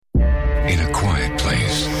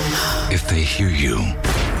if they hear you,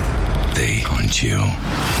 they hunt you.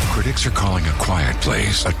 Critics are calling A Quiet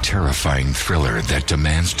Place a terrifying thriller that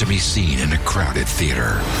demands to be seen in a crowded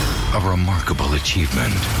theater. A remarkable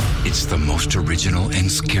achievement. It's the most original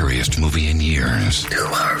and scariest movie in years. Who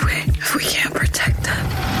are we if we can't protect them?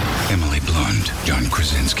 Emily Blunt, John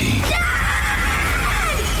Krasinski.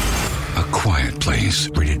 A Quiet Place,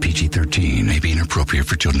 rated PG-13, may be inappropriate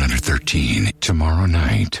for children under 13. Tomorrow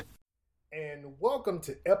night. And welcome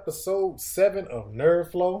to episode 7 of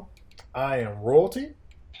NerdFlow. I am Royalty.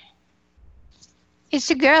 It's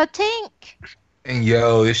your girl Tink. And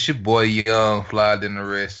yo, it's your boy Young, Fly than the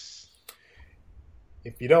rest.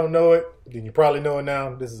 If you don't know it, then you probably know it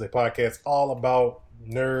now. This is a podcast all about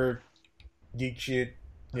nerd, geek shit.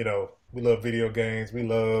 You know, we love video games, we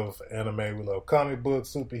love anime, we love comic books,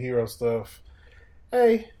 superhero stuff.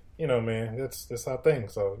 Hey, you know, man, that's our thing.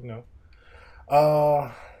 So, you know.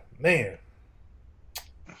 Man.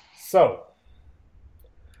 So,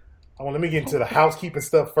 let me get into the housekeeping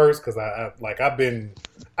stuff first, because I've been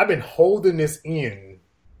holding this in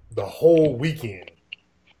the whole weekend.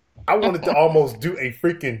 I wanted to almost do a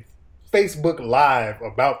freaking Facebook Live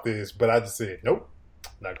about this, but I just said, nope,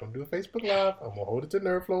 not going to do a Facebook Live. I'm going to hold it to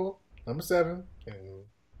NerdFlow number 7. And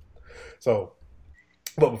so,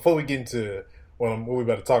 but before we get into what we're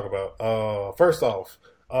about to talk about, first off,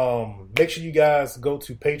 make sure you guys go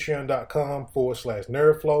to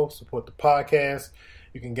patreon.com/NerdFlow, support the podcast.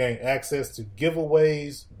 You can gain access to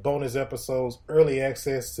giveaways, bonus episodes, early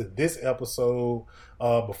access to this episode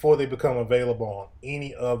before they become available on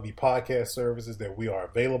any of the podcast services that we are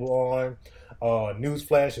available on.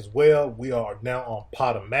 Newsflash as well. We are now on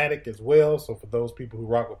Podomatic as well. So for those people who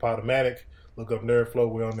rock with Podomatic, look up NerdFlow.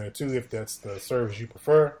 We're on there too if that's the service you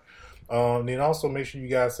prefer. Then also make sure you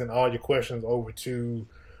guys send all your questions over to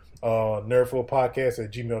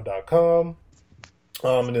nerdflowpodcast@gmail.com.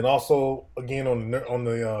 And then also, again, on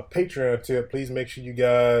the Patreon tip, please make sure you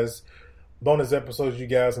guys, bonus episodes you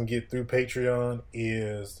guys can get through Patreon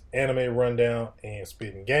is Anime Rundown and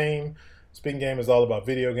Spitting Game. Spitting Game is all about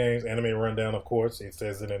video games. Anime Rundown, of course, it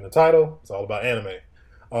says it in the title. It's all about anime.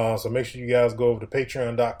 So make sure you guys go over to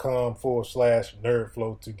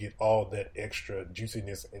patreon.com/NerdFlow to get all that extra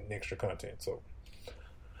juiciness and extra content. So,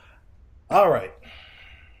 all right.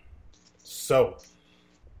 So,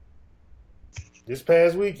 this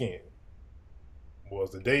past weekend was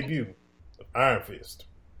the debut of Iron Fist.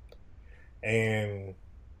 And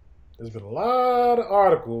there's been a lot of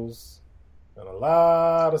articles and a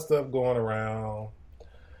lot of stuff going around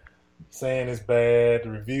saying it's bad. The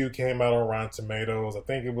review came out on Rotten Tomatoes. I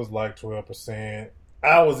think it was like 12%.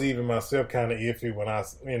 I was even myself kind of iffy when I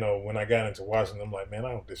got into watching it. I'm like, man,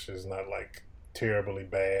 I hope this shit's not like terribly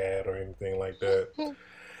bad or anything like that.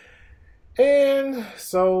 And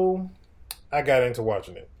so I got into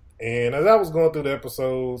watching it. And as I was going through the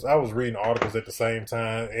episodes, I was reading articles at the same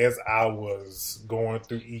time as I was going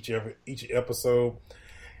through each episode.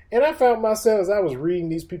 And I found myself, as I was reading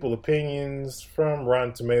these people's opinions from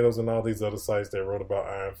Rotten Tomatoes and all these other sites that wrote about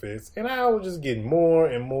Iron Fist, and I was just getting more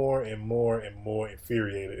and more and more and more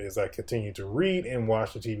infuriated as I continued to read and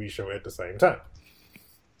watch the TV show at the same time.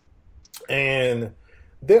 And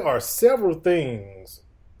there are several things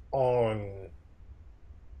about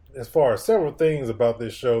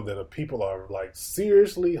this show that people are like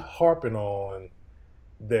seriously harping on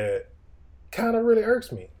that kind of really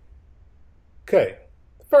irks me. Okay,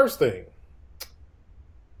 first thing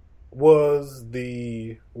was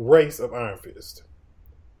the race of Iron Fist.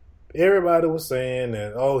 Everybody was saying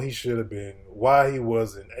that, he should have been, why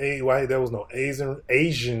there was no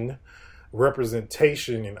Asian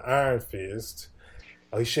representation in Iron Fist.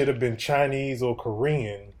 He should have been Chinese or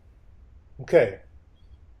Korean. Okay.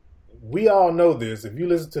 We all know this. If you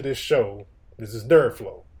listen to this show, this is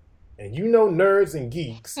NerdFlow. And you know nerds and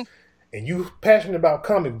geeks. And you passionate about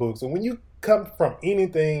comic books. And when you come from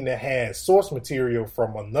anything that has source material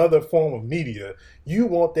from another form of media, you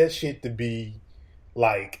want that shit to be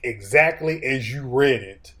like exactly as you read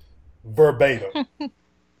it. Verbatim.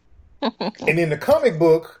 And in the comic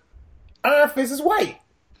book, Iron Fist is white.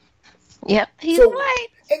 Yep, he's white.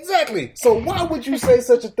 Exactly. So why would you say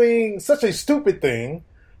such a stupid thing,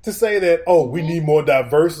 to say that, we need more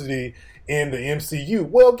diversity in the MCU?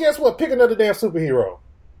 Well, guess what? Pick another damn superhero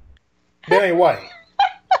that ain't white.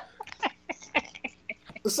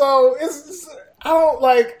 So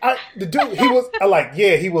the dude. He was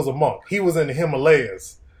he was a monk. He was in the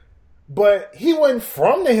Himalayas, but he wasn't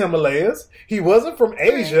from the Himalayas. He wasn't from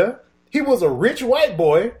Asia. He was a rich white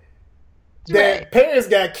boy that parents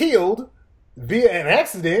got killed via an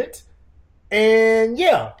accident, and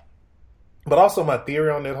yeah. But also my theory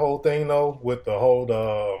on that whole thing, though, with the whole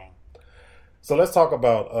So let's talk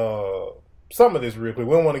about some of this real quick.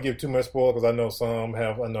 We don't want to give too much spoil because I know some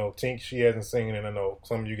have. I know Tink, she hasn't seen it. I know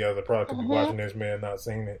some of you guys are probably could be watching this man not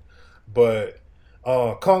seen it. But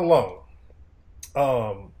Kung Long.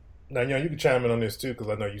 Now you can chime in on this too because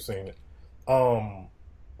I know you've seen it.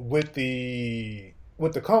 With the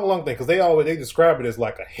Kung Long thing, because they describe it as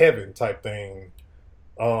like a heaven type thing,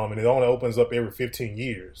 and it only opens up every 15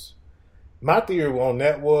 years. My theory on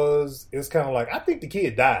that was it's kind of like I think the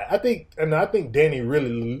kid died. I think Danny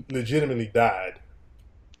really legitimately died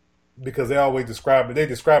because they always describe it. They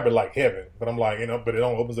describe it like heaven, but I'm like, but it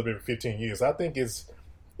only opens up every 15 years. I think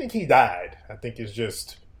he died. I think he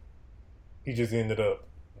just ended up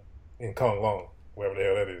in Kung Long, wherever the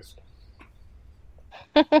hell that is.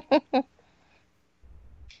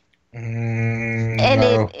 And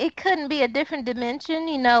No. it couldn't be a different dimension,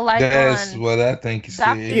 like That's on what I think he said.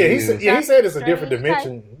 Doctor- He said it's a different Strange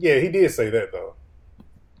dimension. Yeah, he did say that though.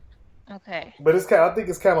 Okay. But I think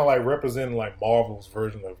it's kind of like representing like Marvel's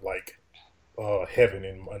version of like heaven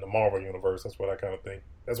in the Marvel universe. That's what I kind of think.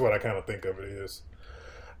 That's what I kind of think of it is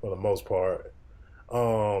for the most part.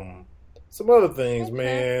 Some other things,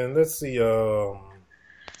 man. Let's see.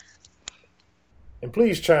 And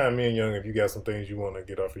please chime in, Young, if you got some things you want to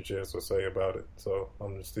get off your chest or say about it. So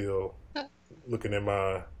I'm still looking at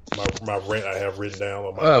my rant I have written down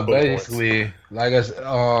on my bullet basically, points. like I said,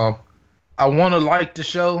 I want to like the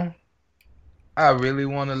show. I really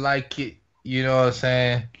want to like it. You know what I'm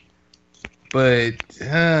saying? But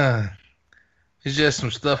it's just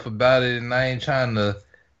some stuff about it, and I ain't trying to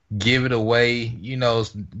give it away. Do no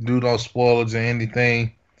spoilers or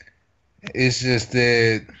anything. It's just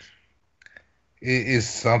that it is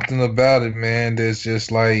something about it, man. That's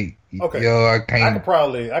just like, okay. I can't. I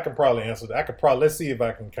can probably answer that. Let's see if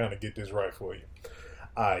I can kind of get this right for you.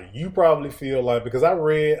 You probably feel like, because I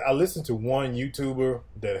listened to one YouTuber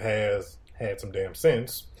that has had some damn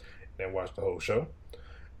sense and watched the whole show,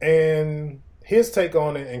 and his take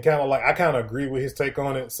on it, and kind of like I kind of agree with his take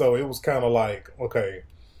on it. So it was kind of like, okay,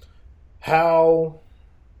 how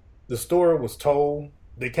the story was told,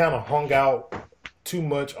 they kind of hung out too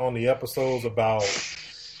much on the episodes about,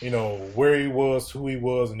 where he was, who he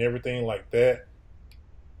was, and everything like that.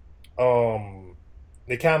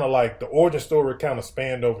 They kind of like the origin story kind of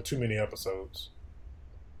spanned over too many episodes.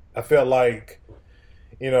 I felt like,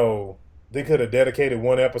 they could have dedicated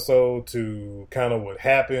one episode to kind of what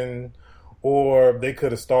happened, or they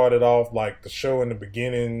could have started off like the show in the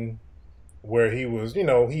beginning where he was,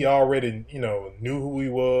 he already, knew who he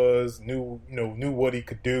was, knew what he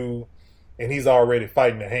could do. And he's already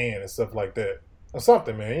fighting the hand and stuff like that, or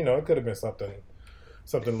something, man. It could have been something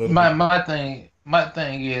a little. My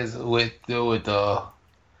thing is with to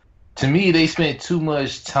me, they spent too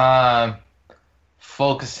much time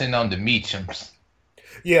focusing on the Meachums.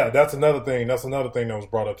 Yeah, that's another thing. That's another thing that was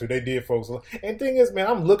brought up too. They did focus on, and thing is, man,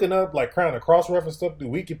 I'm looking up like trying to cross-reference stuff through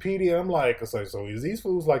Wikipedia. I'm like, so is these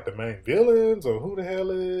fools like the main villains, or who the hell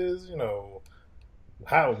is?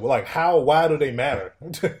 Why do they matter?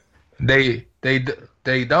 They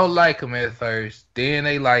don't like him at first. Then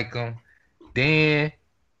they like him. Then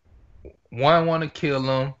one want to kill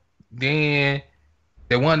him. Then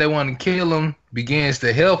the one that want to kill him begins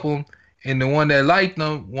to help him, and the one that liked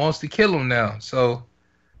him wants to kill him now. So,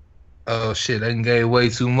 oh shit, I done gave way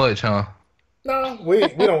too much, huh? No, we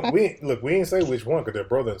don't. We ain't say which one because they're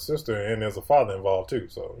brother and sister, and there's a father involved too.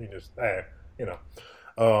 So you just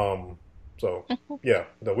So yeah,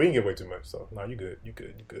 no, we didn't give away too much. So no, you good.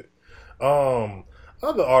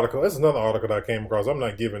 Other article. That's another article that I came across. I'm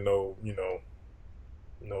not giving no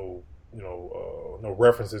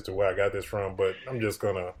references to where I got this from, but I'm just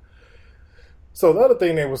gonna. So the other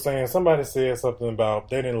thing they were saying, somebody said something about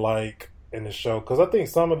they didn't like in the show, because I think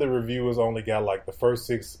some of the reviewers only got like the first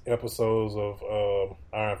 6 episodes of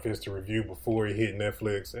Iron Fist to review before he hit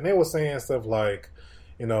Netflix, and they were saying stuff like,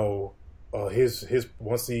 his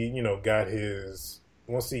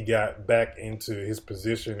once he got back into his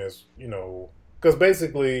position as, because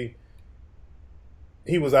basically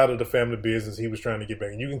he was out of the family business, he was trying to get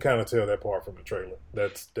back, and you can kind of tell that part from the trailer.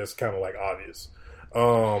 That's kind of like obvious.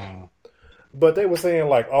 But they were saying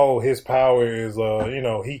like, oh, his power is,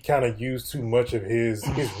 he kind of used too much of his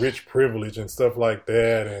rich privilege and stuff like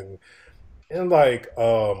that, and like,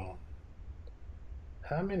 how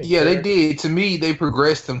many? Yeah, they did. To me, they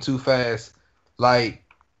progressed him too fast. Like,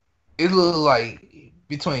 it looked like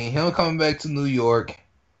between him coming back to New York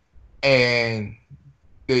and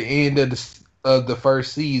the end of the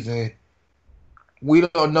first season, we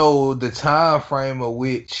don't know the time frame of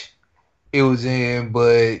which it was in,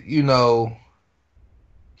 but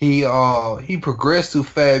he progressed too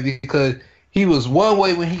fast because he was one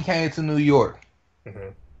way when he came to New York, Mm-hmm.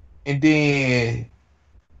 and then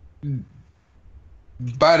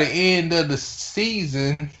by the end of the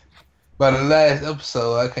season, by the last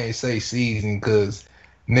episode, I can't say season because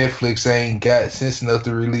Netflix ain't got sense enough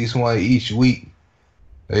to release one each week.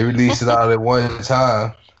 They release it all at one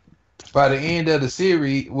time. By the end of the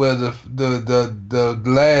series, well, the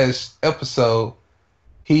last episode,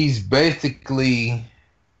 he's basically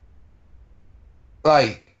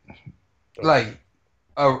like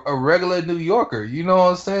a regular New Yorker. You know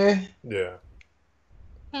what I'm saying? Yeah.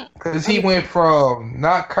 Because he went from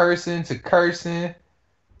not cursing to cursing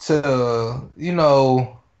to,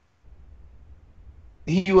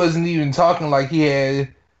 he wasn't even talking like he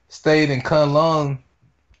had stayed in Kunlun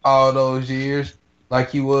all those years like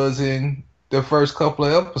he was in the first couple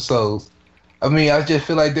of episodes. I mean, I just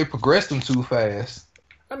feel like they progressed him too fast.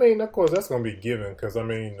 I mean, of course, that's going to be given because, I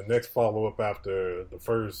mean, the next follow-up after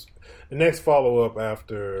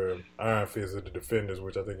Iron Fist is the Defenders,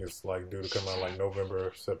 which I think is like due to come out like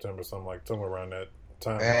November, September, somewhere around that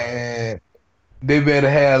time. And they better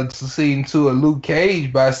have season 2 of Luke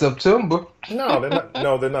Cage by September. No, they're not.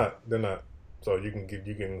 No, they're not. They're not. So you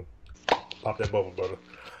can pop that bubble, brother.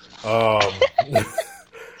 But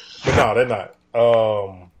no, they're not.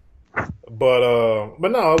 But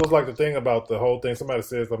no, it was like the thing about the whole thing. Somebody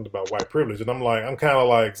said something about white privilege, and I'm kind of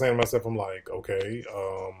like saying to myself, I'm like, okay,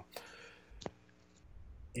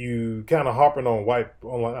 you kind of harping on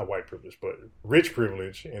not white privilege, but rich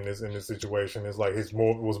privilege in this situation. It's like it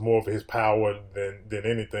was more of his power than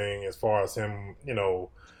anything, as far as him,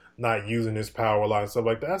 not using his power a lot and stuff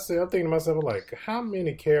like that. I'm thinking to myself, like, how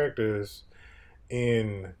many characters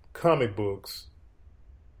in comic books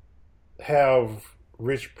have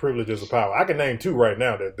rich privilege as a power? I can name 2 right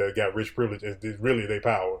now that got rich privilege as really their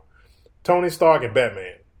power. Tony Stark and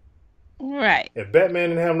Batman. Right. If Batman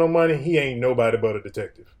didn't have no money, he ain't nobody but a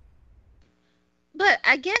detective. But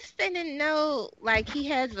I guess they didn't know, like, he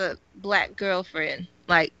has a black girlfriend,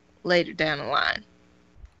 like, later down the line.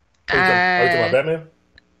 Are you talking about Batman?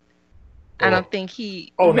 I don't think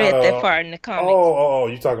he read that far in the comics. Oh,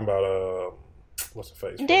 you talking about, what's her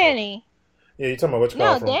face? Danny. Yeah, you talking about what you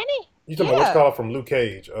call from... Danny? You talking about what's called from Luke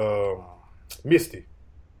Cage? Misty.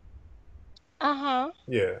 Uh-huh.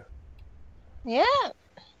 Yeah. Yeah.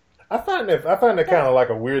 I find that kind of like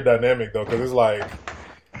a weird dynamic though, because it's like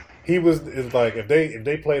if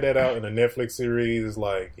they play that out in a Netflix series, it's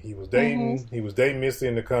like he was dating Misty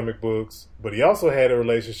in the comic books, but he also had a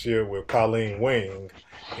relationship with Colleen Wing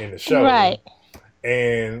in the show, right?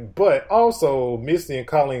 But also Misty and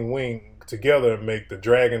Colleen Wing together make the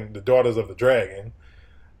Daughters of the Dragon.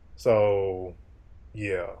 So,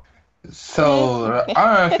 yeah. So,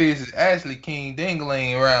 Iron Fist is actually King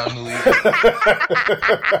Dingling around New York.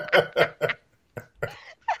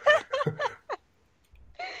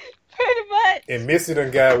 Pretty much. And Missy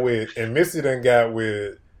done got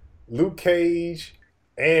with Luke Cage,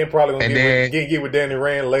 and probably gonna get with Danny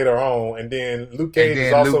Rand later on. And then Luke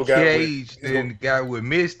Cage got with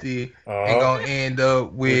Misty, and gonna end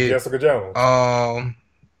up with Jessica Jones.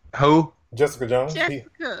 Who? Jessica Jones.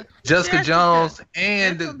 Jessica Jones,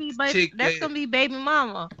 and that's gonna be baby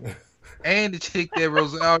mama. And the chick that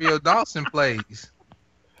Rosario Dawson plays.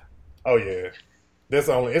 Oh yeah, it's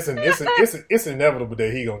inevitable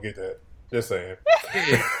that he gonna get that. Just saying.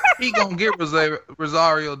 Yeah, he gonna get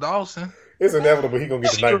Rosario Dawson. It's inevitable he gonna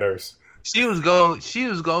get the night nurse. She was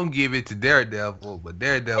gonna give it to Daredevil, but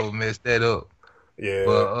Daredevil messed that up. Yeah.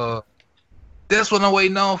 But that's what I'm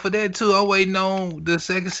waiting on for that too. I'm waiting on the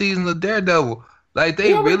second season of Daredevil. Like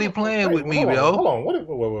they really playing with me, yo. Hold on. Wait.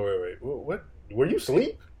 What? Were you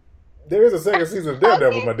asleep? There is a second season of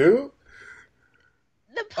Daredevil, my dude.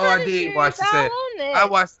 I did watch the second. I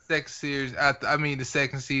watched the second series after. I mean, the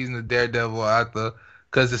second season of Daredevil after,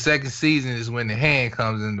 because the second season is when the Hand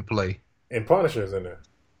comes into play. And Punisher's in there.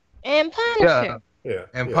 And Punisher. Yeah.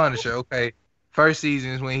 And Punisher. Okay. First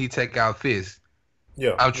season is when he take out Fist.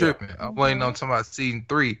 Yeah. I'm tripping. I'm waiting on talking about season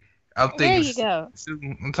 3. I'm thinking. There you go.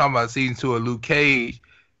 I'm talking about season 2 of Luke Cage,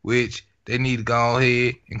 which they need to go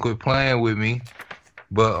ahead and quit playing with me.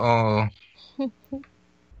 But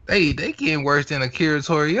they getting worse than Akira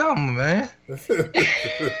Toriyama, man.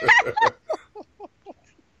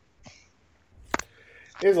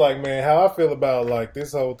 It's like, man, how I feel about like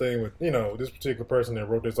this whole thing with this particular person that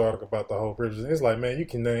wrote this article about the whole privilege. It's like, man,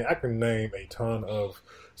 I can name a ton of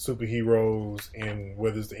superheroes in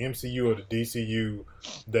whether it's the MCU or the DCU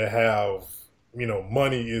that have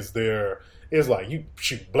money is there. It's like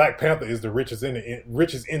Black Panther is the richest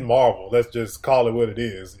in Marvel. Let's just call it what it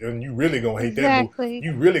is. And you really gonna hate that movie.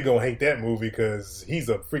 You really gonna hate that movie because he's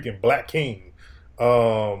a freaking black king.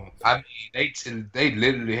 I mean, they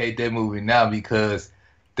literally hate that movie now because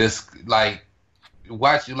this like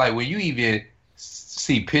watch like when you even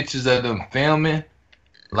see pictures of them filming,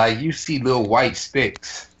 like you see little white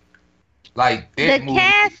specks. Like that The movie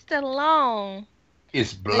cast alone,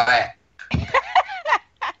 is black.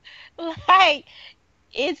 like,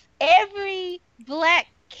 it's every black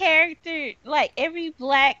character, like every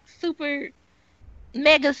black super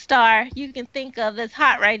mega star you can think of that's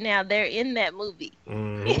hot right now. They're in that movie.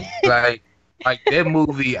 Mm-hmm. like that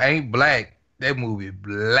movie ain't black. That movie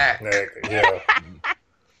black. Yeah.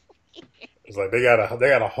 It's like they gotta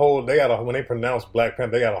hold when they pronounce Black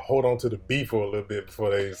Panther, they gotta hold on to the B for a little bit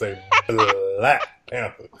before they say Black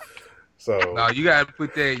Panther. So no, you gotta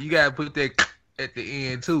put that at the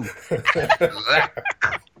end too. Black.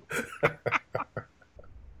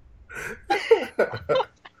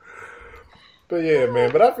 But yeah,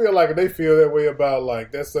 man. But I feel like if they feel that way about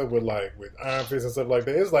like that stuff with Iron Fist and stuff like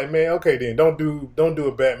that, it's like, man, okay, then don't do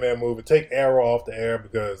a Batman movie. Take Arrow off the air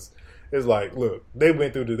because it's like, look, they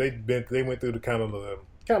went through the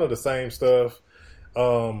kind of the same stuff.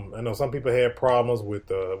 I know some people had problems with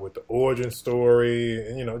the origin story,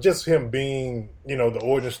 and just him being the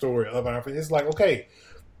origin story of Iron Fist. It's like, okay,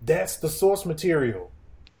 that's the source material.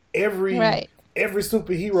 Every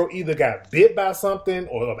superhero either got bit by something,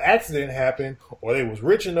 or an accident happened, or they was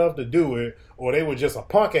rich enough to do it, or they were just a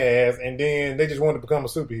punk ass, and then they just wanted to become a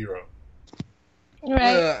superhero. Right.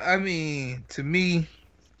 Well, I mean, to me,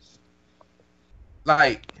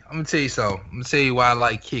 like, I'm gonna tell you something. I'm gonna tell you why I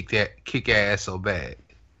like Kick Ass so bad.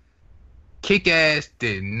 Kick Ass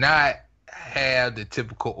did not have the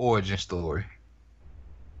typical origin story.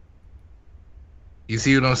 You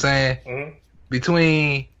see what I'm saying? Mm-hmm.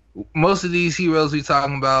 Between most of these heroes we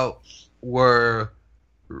talking about were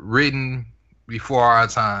written before our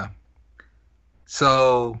time,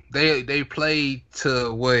 so they played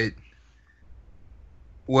to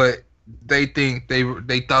what they think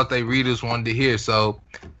they thought their readers wanted to hear. So,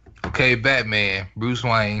 okay, Batman, Bruce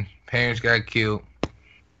Wayne, parents got killed,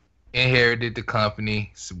 inherited the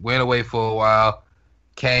company, went away for a while,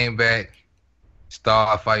 came back,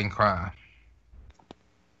 started fighting crime.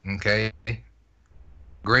 Okay.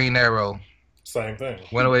 Green Arrow, Same thing.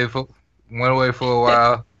 went away for a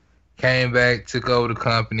while, came back, took over the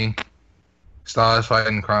company, started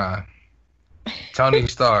fighting crime. Tony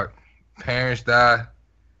Stark, parents die,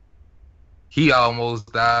 he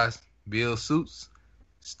almost dies, builds suits,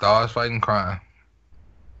 starts fighting crime.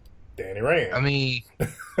 Danny Rand. I mean,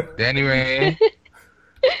 Danny Rand.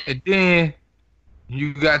 And then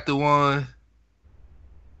you got the one,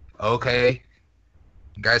 okay,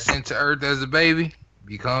 got sent to Earth as a baby,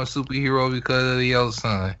 become superhero because of the yellow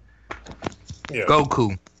sun. Yeah.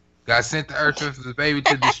 Goku got sent to Earth as a baby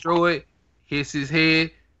to destroy it, hits his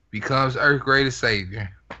head, becomes Earth's greatest savior.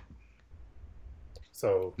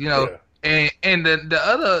 So yeah. And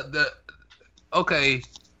the okay,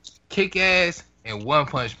 Kick Ass and One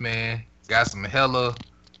Punch Man got some hella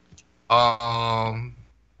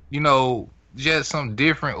just some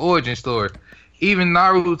different origin story. Even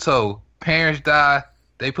Naruto, parents die,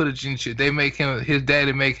 they put his daddy make him a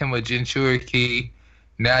Jinchuriki.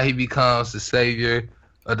 Now he becomes the savior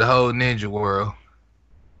of the whole ninja world.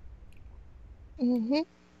 Mm-hmm.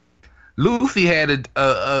 Luffy had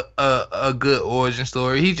a good origin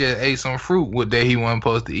story. He just ate some fruit that he wasn't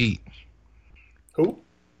supposed to eat. Who?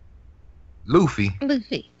 Luffy,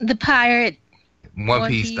 the pirate. One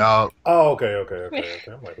Piece dog. Oh, okay.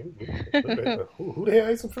 I'm like, who the hell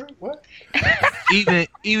ate some fruit? What?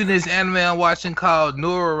 even this anime I'm watching called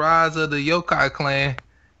Nora Rise of the Yokai Clan,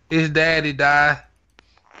 his daddy died,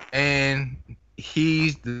 and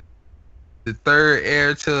he's the third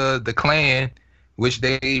heir to the clan, which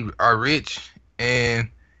they are rich, and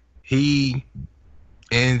he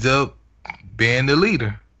ends up being the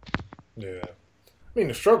leader. Yeah. I mean,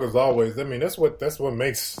 the struggle's always. I mean, that's what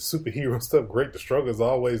makes superhero stuff great. The struggle's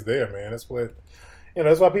always there, man. That's what,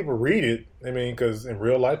 that's why people read it. I mean, because in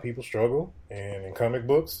real life, people struggle, and in comic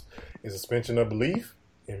books, it's a suspension of belief,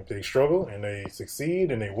 and they struggle, and they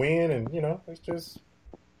succeed, and they win, and it's just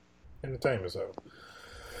entertainment. So,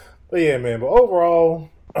 but yeah, man. But overall,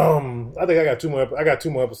 I think I got two more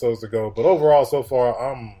episodes to go. But overall, so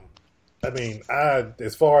far,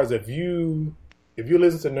 as far as if you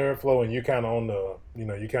listen to NerdFlow and you're kind of on the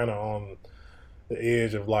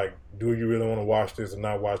edge of like, do you really want to watch this or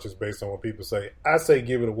not watch this based on what people say? I say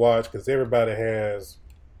give it a watch because everybody has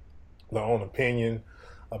their own opinion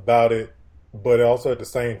about it. But also at the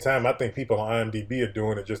same time, I think people on IMDb are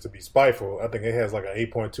doing it just to be spiteful. I think it has like an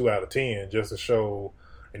 8.2 out of 10 just to show,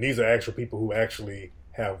 and these are actual people who actually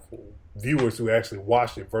have viewers who actually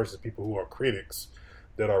watched it versus people who are critics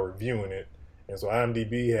that are reviewing it. And so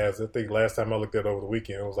IMDb has, I think last time I looked at it over the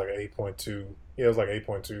weekend, it was like an 8.2. Yeah, it was like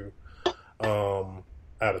 8.2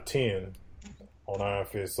 out of 10 on Iron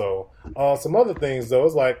Fist. So some other things though,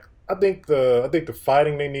 it's like I think the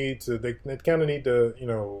fighting they kind of need to, you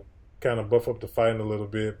know, kind of buff up the fighting a little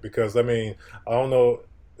bit, because I mean, I don't know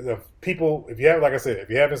if you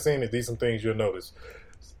haven't seen it, these some things you'll notice.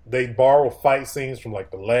 They borrow fight scenes from like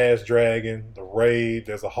The Last Dragon, The Raid.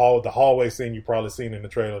 There's the hallway scene you probably seen in the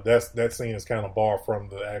trailer. That scene is kind of borrowed from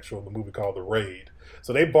the movie called The Raid.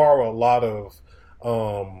 So they borrow a lot of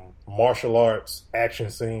martial arts action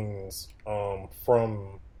scenes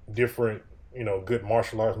from different, you know, good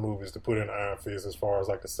martial arts movies to put in Iron Fist as far as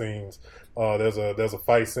like the scenes. There's a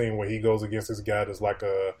fight scene where he goes against this guy that's like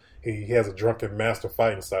he has a drunken master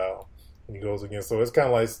fighting style. He goes against, so it's kind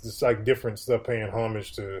of like just like different stuff paying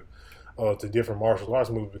homage to different martial arts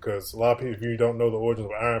movies, because a lot of people, if you don't know the origins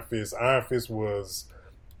of Iron Fist was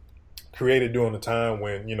created during the time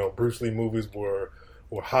when, you know, Bruce Lee movies were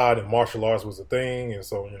hot and martial arts was a thing, and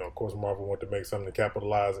so, you know, of course Marvel wanted to make something to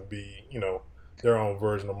capitalize and be, you know, their own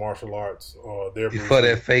version of martial arts, or their before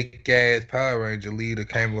that fake ass Power Ranger leader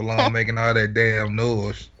came along making all that damn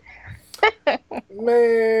noise.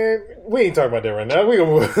 Man, we ain't talking about that right now. We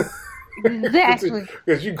gonna move. Exactly.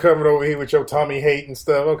 Because you coming over here with your Tommy hate and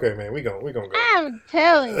stuff. Okay, man, we gonna go. I'm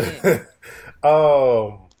telling you.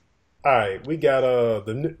 All right, we got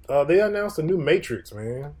they announced a new Matrix,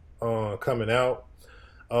 man, coming out.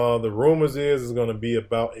 The rumors is it's gonna be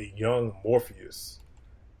about a young Morpheus.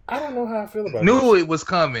 I don't know how I feel about Knew this. it was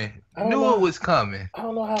coming. Knew it was coming. I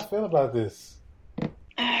don't know how I feel about this.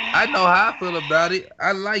 I know how I feel about it.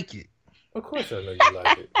 I like it. Of course I know you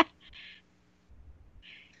like it.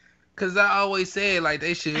 Because I always said, like,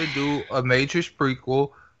 they should do a Matrix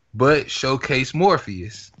prequel, but showcase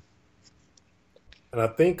Morpheus. And I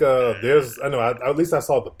think at least I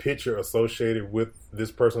saw the picture associated with this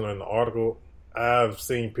person in the article. I've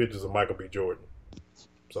seen pictures of Michael B. Jordan.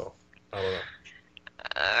 So, I don't know.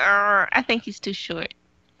 I think he's too short.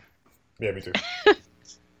 Yeah, me too.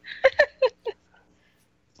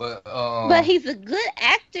 But he's a good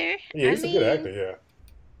actor. Yeah, he's a good actor, yeah.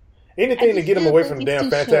 Anything to get him away from the damn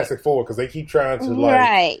Fantastic Four, because they keep trying to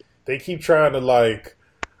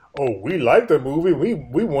oh, we like the movie,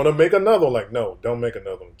 we want to make another one. Like, no, don't make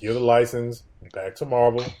another one. Give the license back to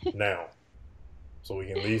Marvel now, so we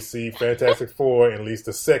can at least see Fantastic Four and at least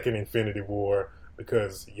the second Infinity War,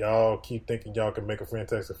 because y'all keep thinking y'all can make a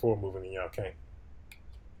Fantastic Four movie and y'all can't.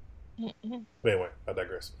 But anyway, I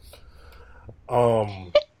digress.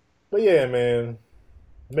 But yeah, man,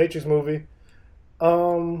 Matrix movie.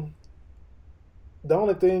 The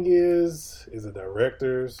only thing is the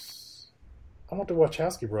directors. I want the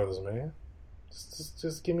Wachowski brothers, man.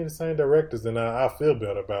 Just give me the same directors, and I'll feel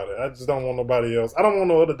better about it. I just don't want nobody else. I don't want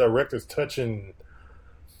no other directors touching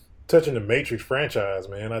the Matrix franchise,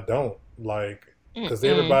 man. I don't like, because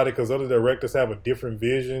other directors have a different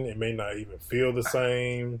vision. It may not even feel the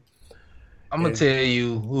same. I'm gonna tell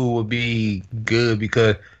you who would be good,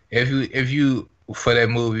 because if you for that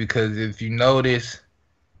movie, because if you notice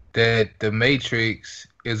that the Matrix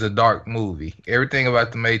is a dark movie. Everything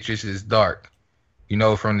about the Matrix is dark. You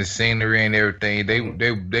know, from the scenery and everything.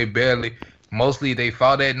 They barely, mostly they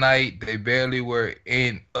fought at night. They barely were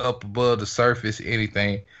up above the surface,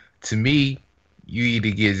 anything. To me, you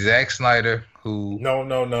either get Zack Snyder, who No.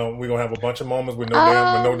 We're gonna have a bunch of moments with no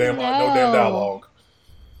damn dialogue.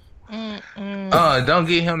 Don't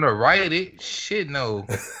get him to write it. Shit, no.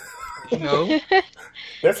 You know,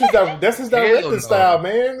 that's his directing style,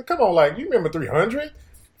 man. Come on, like, you remember 300?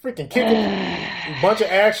 Freaking kicking, a bunch of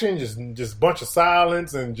action, just bunch of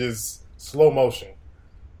silence and just slow motion.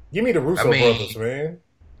 Give me the Russo brothers, man.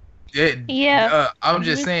 Yeah. I'm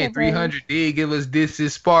just saying, 300 did give us This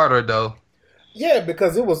Is Sparta, though. Yeah,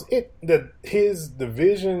 because his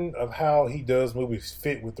vision of how he does movies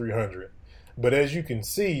fit with 300. But as you can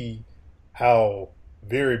see, how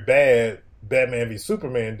very bad Batman v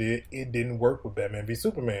Superman it didn't work with Batman v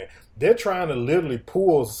Superman. They're trying to literally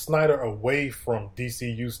pull Snyder away from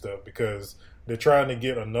DCU stuff, because they're trying to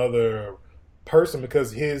get another person,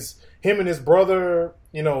 because him and his brother,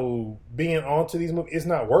 you know, being onto these movies, it's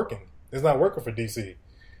not working. It's not working for DC.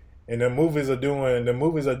 And the movies are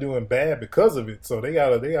doing bad because of it. So they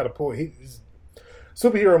gotta pull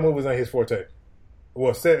superhero movies aren't his forte.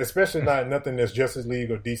 Well, especially not nothing that's Justice League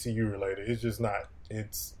or DCU related. It's just not.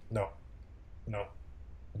 It's no.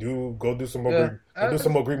 Go do some more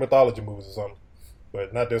Greek mythology movies or something,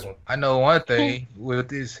 but not this one. I know one thing with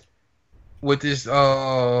this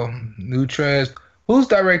new trans. Who's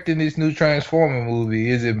directing this new Transformer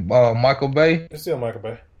movie? Is it Michael Bay? It's still Michael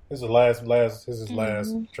Bay. This is his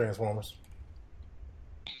last Transformers.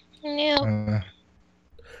 Yeah.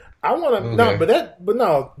 I want to Okay.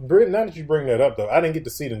 no, Britt, now that you bring that up though, I didn't get to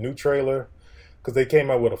see the new trailer because they came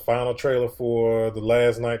out with a final trailer for the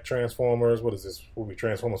last night Transformers. What is this? Will be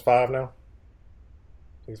Transformers 5 now?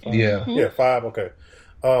 Yeah. Yeah, 5. Okay.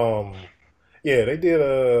 Yeah,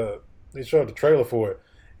 they showed the trailer for it.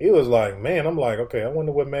 It was like, man, I'm like, okay, I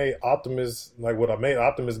wonder what made Optimus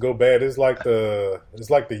go bad. It's like the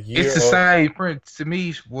year. It's the same print to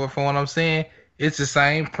me. From what I'm saying, it's the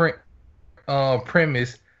same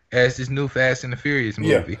premise as this new Fast and the Furious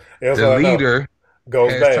movie. Yeah, the leader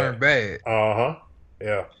goes has bad. turned bad.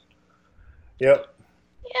 Yeah. Yep.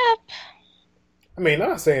 I mean,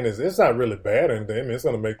 not saying it's not really bad or anything. I mean, it's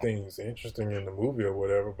going to make things interesting in the movie or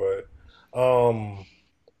whatever. But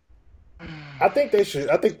I think they should.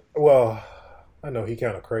 Well, I know he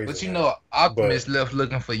kind of crazy. But you know, Optimus left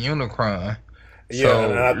looking for Unicron. Yeah, so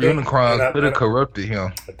and I think Unicron could have corrupted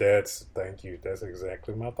him. Thank you. That's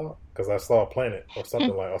exactly my thought. Because I saw Planet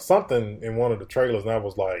or something in one of the trailers, and I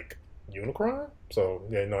was like, Unicron. So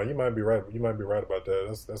yeah, no, you might be right. You might be right about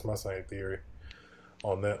that. That's my same theory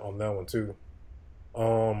on that one too.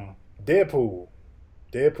 Deadpool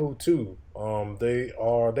 2. They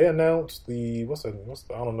announced I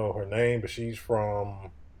don't know her name, but she's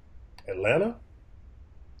from Atlanta.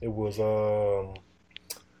 It was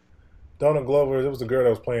Donna Glover. It was the girl that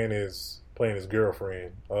was playing his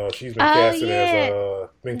girlfriend. She's been casted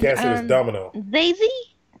as Domino. Zazie?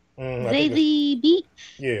 Zazie Beetz?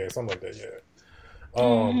 Yeah, something like that, yeah.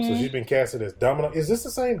 So she's been casted as Domino. Is this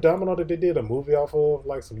the same Domino that they did a movie off of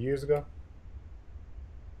like some years ago?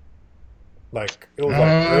 Like it was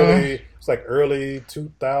early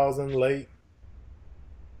 2000, late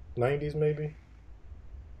 90s maybe.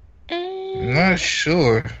 Not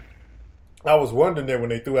sure. I was wondering that when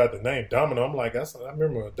they threw out the name Domino, I'm like, I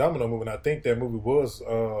remember a Domino movie, and I think that movie was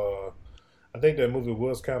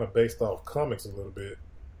kind of based off comics a little bit.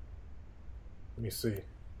 Let me see.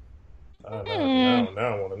 Now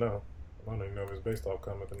I want to know. I don't even know if it's based off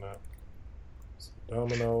comic or not.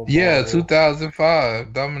 Domino. Yeah, Marvel.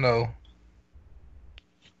 2005 Domino.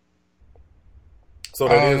 So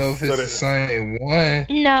I don't know if it's the same one.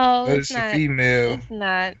 No, it's not. A female. It's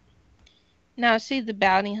not. No, she's a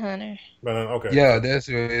bounty hunter. Okay. Yeah, that's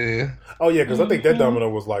what it is. Oh yeah, because I think that Domino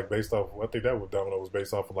was like based off. I think that Domino was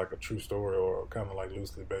based off of like a true story or kind of like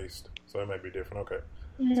loosely based. So it might be different. Okay,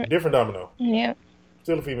 so different Domino. Yeah.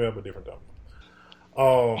 Still a female, but different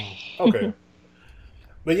Domino. Okay.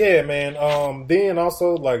 But yeah, man. Then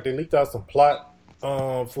also like they leaked out some plot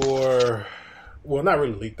for. Well, not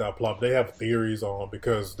really leaked out plot. But they have theories on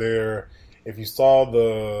because if you saw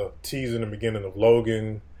the teaser in the beginning of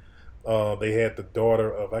Logan. They had the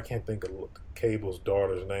daughter of, I can't think of Cable's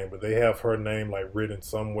daughter's name, but they have her name like written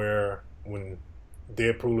somewhere when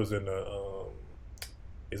Deadpool is in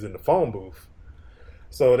the phone booth.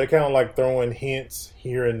 So they're kind of like throwing hints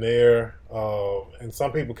here and there, and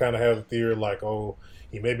some people kind of have the theory like, oh,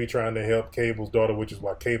 he may be trying to help Cable's daughter, which is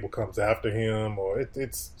why Cable comes after him, or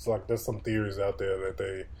it's like there's some theories out there that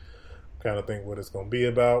they kind of think what it's going to be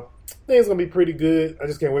about. I think it's going to be pretty good. I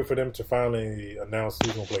just can't wait for them to finally announce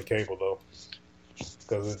who's going to play Cable, though.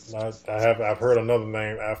 Because I've heard another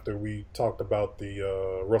name after we talked about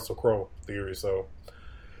the Russell Crowe theory, so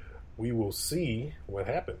we will see what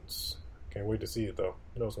happens. Can't wait to see it, though.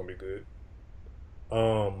 I know it's going to be good.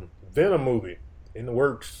 Venom movie in the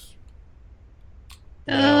works.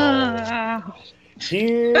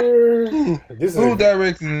 Here, who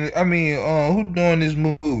directing it? I mean, who doing this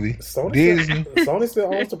movie? Disney. Sony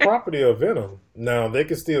still owns the property of Venom. Now they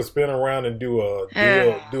can still spin around and do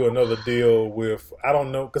another deal with. I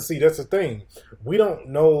don't know, cause see that's the thing. We don't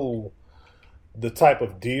know the type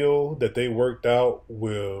of deal that they worked out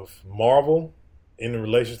with Marvel in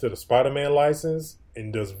relation to the Spider-Man license.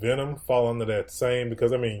 And does Venom fall under that same?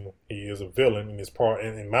 Because I mean, he is a villain, and it's part.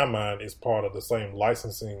 And in my mind, it's part of the same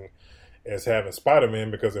licensing as having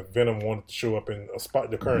Spider-Man, because if Venom wanted to show up in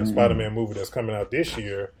the current Spider-Man movie that's coming out this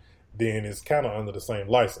year, then it's kind of under the same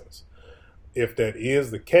license. If that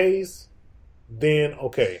is the case, then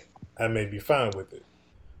okay, I may be fine with it.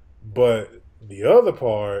 But the other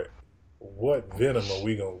part, what Venom are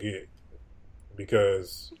we going to get?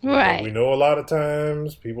 Because we know a lot of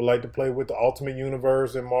times people like to play with the Ultimate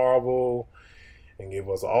Universe in Marvel and give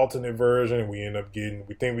us an alternate version, and we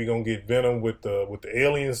think we're gonna get Venom with the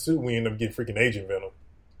alien suit, we end up getting freaking Agent Venom.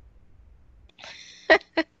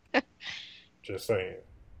 Just saying.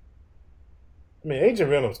 I mean,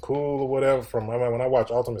 Agent Venom's cool or whatever when I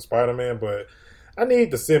watch Ultimate Spider-Man, but I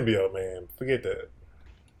need the symbiote, man. Forget that.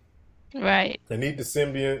 Right. They need the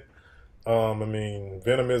symbiote. I mean,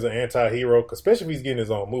 Venom is an anti-hero, especially if he's getting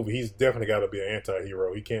his own movie. He's definitely got to be an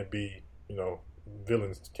anti-hero. He can't be,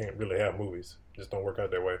 villains can't really have movies. Just don't work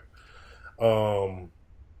out that way.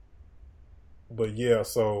 But yeah,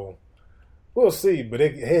 so we'll see. But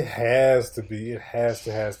it has to be. It has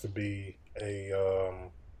to be a.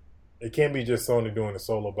 It can't be just Sony doing it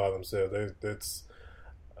solo by themselves. That's.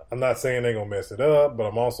 I'm not saying they're gonna mess it up, but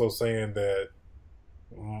I'm also saying that,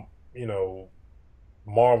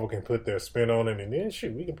 Marvel can put their spin on it, and then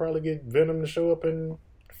shoot, we can probably get Venom to show up in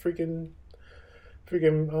freaking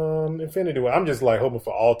Infinity War. I'm just like hoping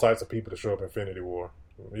for all types of people to show up in Infinity War.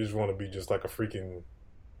 We just want to be just like a freaking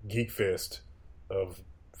geek fest of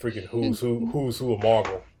freaking who's who of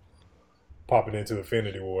Marvel popping into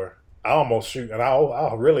Infinity War. I almost shoot, and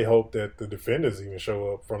I really hope that the Defenders even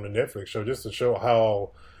show up from the Netflix show, just to show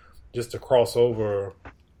how, just to cross over.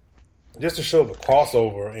 Just to show the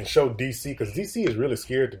crossover and show DC, because DC is really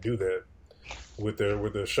scared to do that with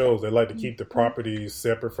their shows. They like to keep the properties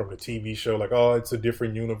separate from the TV show, like, oh, it's a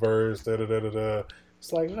different universe, da da da da da.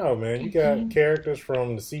 It's like, no, man, you got characters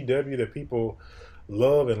from the CW that people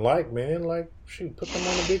love and like, man. Like, shoot, put them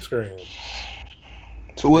on the big screen.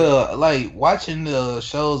 Well, like watching the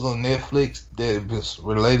shows on Netflix that was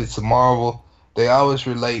related to Marvel, they always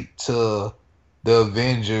relate to the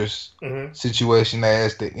Avengers situation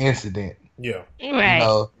as the incident. Yeah.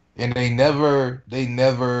 Right. And they never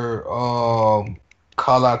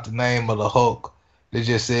call out the name of the Hulk. They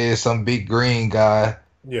just say some big green guy.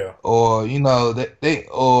 Yeah. Or,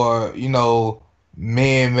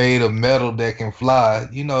 man made of metal that can fly.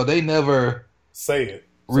 They never say it.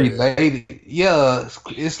 Related. Yeah,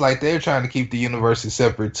 it's like they're trying to keep the universes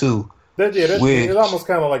separate too. It's almost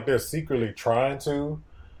kind of like they're secretly trying to,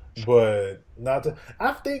 but not to.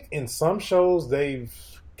 I think in some shows I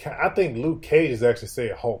think Luke Cage has actually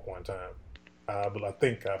said Hulk one time, but I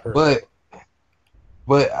think I've heard.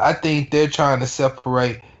 But I think they're trying to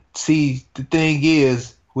separate. See, the thing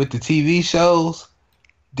is with the TV shows,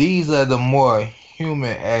 these are the more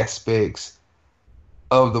human aspects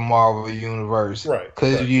of the Marvel universe, right?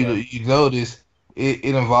 Because you notice it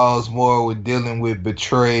involves more with dealing with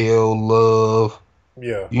betrayal, love.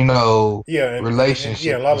 Yeah. Relationships.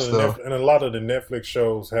 And a lot of the Netflix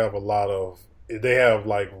shows have they have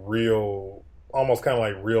like real, almost kind of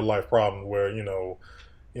like real life problems where,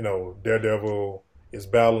 Daredevil is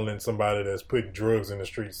battling somebody that's putting drugs in the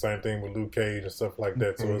street. Same thing with Luke Cage and stuff like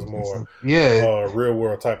that. So it's more real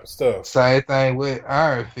world type of stuff. Same thing with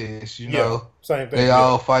Iron Fist, Same thing. They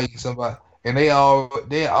all fighting somebody. And they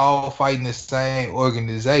all fighting the same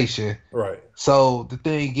organization. Right. So the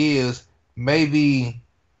thing is, maybe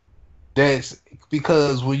that's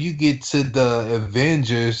because when you get to the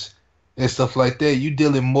Avengers and stuff like that, you're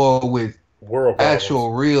dealing more with world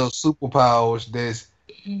actual real superpowers that's,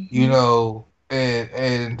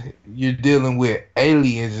 and you're dealing with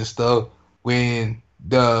aliens and stuff, when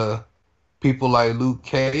the people like Luke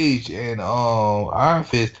Cage and Iron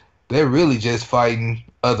Fist, they're really just fighting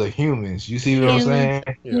other humans. You see what I'm saying?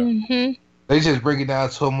 Yeah. Mm-hmm. They just bring it down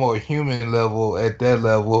to a more human level at that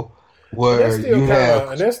level. And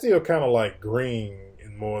they're still kind of like green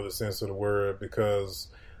in more of the sense of the word, because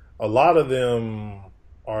a lot of them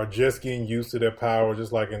are just getting used to their power,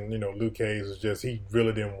 just like in, Luke Cage was just, he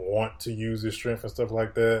really didn't want to use his strength and stuff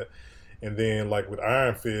like that. And then like with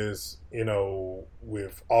Iron Fist,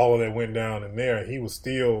 with all of that went down in there, he was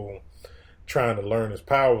still trying to learn his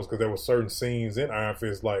powers, because there were certain scenes in Iron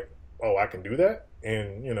Fist like, oh, I can do that,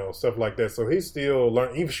 and stuff like that. So he's still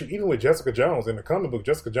learning. Even with Jessica Jones in the comic book,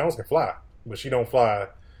 Jessica Jones can fly, but she don't fly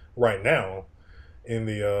right now in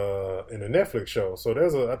the Netflix show.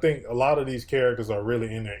 So I think a lot of these characters are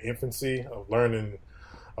really in their infancy of learning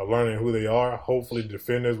who they are. Hopefully, the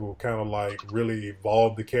Defenders will kind of like really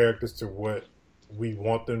evolve the characters to what we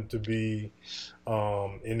want them to be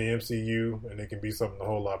in the MCU, and they can be something a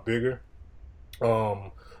whole lot bigger.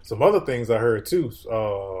 Some other things I heard too.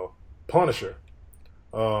 Punisher.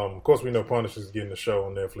 Of course, we know Punisher's getting a show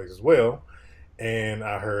on Netflix as well, and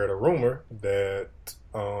I heard a rumor that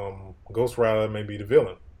Ghost Rider may be the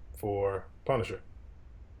villain for Punisher.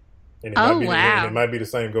 And it might be the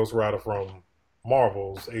same Ghost Rider from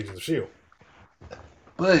Marvel's Agents of S.H.I.E.L.D.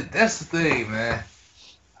 But that's the thing, man.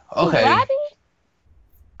 Okay.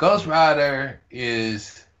 Ghost Rider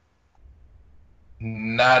is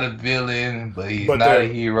not a villain, but he's not a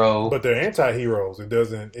hero. But they're anti-heroes. It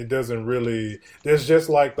doesn't really. There's just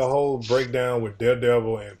like the whole breakdown with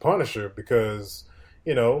Daredevil and Punisher, because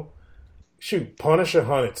Punisher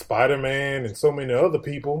hunted Spider-Man and so many other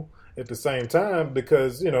people at the same time,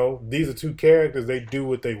 because these are two characters. They do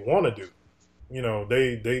what they want to do. You know,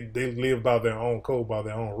 they live by their own code, by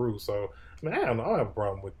their own rules. So, man, I don't know. I don't have a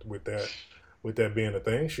problem with that being a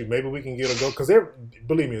thing. Shoot, maybe we can get a go. Because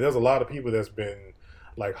believe me, there's a lot of people that's been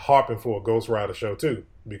like harping for a Ghost Rider show too,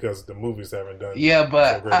 because the movies haven't done. Yeah,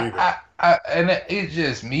 but so great either. and it's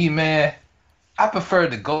just me, man. I prefer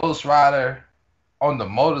the Ghost Rider on the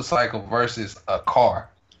motorcycle versus a car.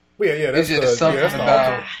 Well, yeah, that's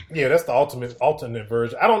the alternate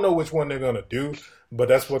version. I don't know which one they're gonna do, but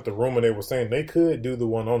that's what the rumor they were saying. They could do the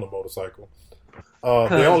one on the motorcycle. When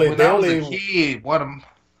I was a kid, one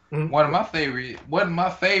of my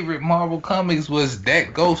favorite Marvel comics was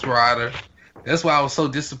that Ghost Rider. That's why I was so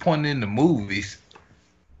disappointed in the movies.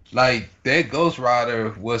 Like, that Ghost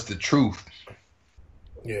Rider was the truth.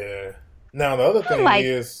 Yeah. Now the other thing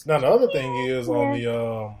is on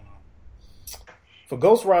the for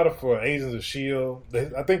Ghost Rider for Agents of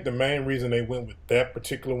S.H.I.E.L.D., I think the main reason they went with that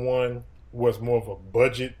particular one was more of a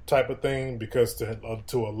budget type of thing, because to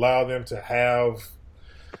allow them to have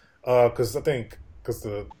because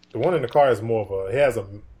the one in the car is more of a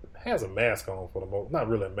has a mask on for the most, not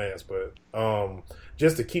really a mask, but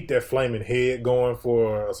just to keep that flaming head going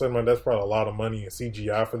for a certain amount. That's probably a lot of money in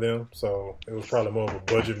CGI for them. So it was probably more of a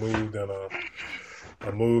budget move than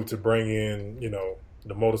a move to bring in, you know,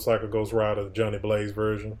 the motorcycle Ghost Rider, the Johnny Blaze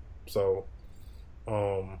version. So,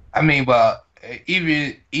 I mean, but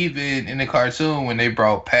even in the cartoon when they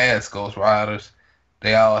brought past Ghost Riders,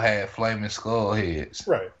 they all had flaming skull heads.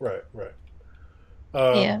 Right.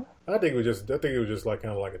 Yeah. I think it was just like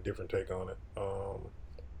kind of like a different take on it.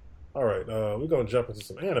 All right, we're gonna jump into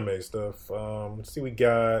some anime stuff. Let's see, we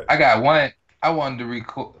got. I got one. I wanted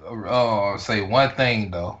to say one thing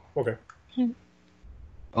though. Okay.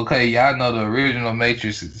 Okay, y'all know the original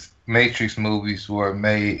Matrix movies were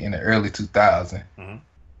made in the early 2000s. Mm-hmm.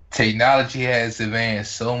 Technology has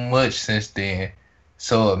advanced so much since then.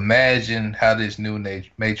 So imagine how this new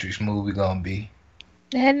Matrix movie gonna be.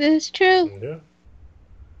 That is true. Yeah.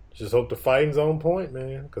 Just hope the fighting's on point,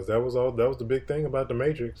 man, because that was the big thing about the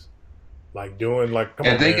Matrix. Like doing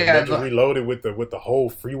they just reloaded with the whole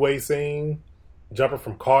freeway scene, jumping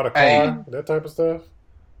from car to car, that type of stuff.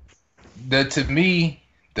 To me,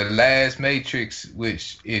 the last Matrix,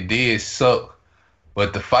 which it did suck,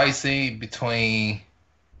 but the fight scene between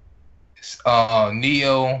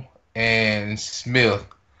Neo and Smith,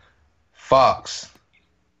 Fox,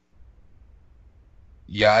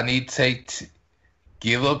 y'all need to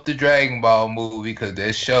give up the Dragon Ball movie, because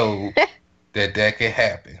that showed that could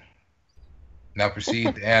happen. Now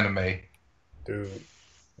proceed to anime. Dude,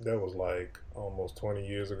 that was like almost 20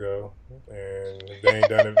 years ago, and they ain't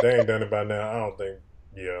done it by now. I don't think.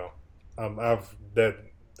 Yeah,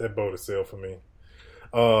 that boat is sailed for me.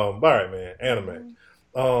 All right, man. Anime.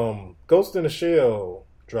 Ghost in the Shell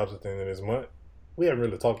drops at the end of this month. We haven't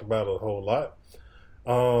really talked about it a whole lot.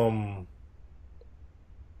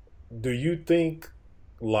 Do you think,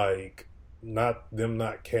 like, not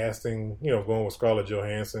casting, going with Scarlett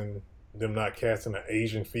Johansson, them not casting an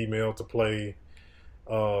Asian female to play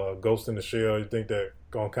Ghost in the Shell, you think that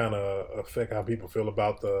gonna kind of affect how people feel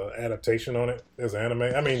about the adaptation on it as an anime?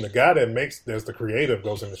 I mean, the guy that's the creator of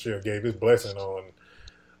Ghost in the Shell gave his blessing on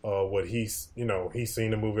what he's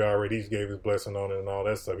seen the movie already. He gave his blessing on it and all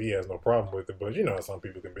that stuff. He has no problem with it, but you know how some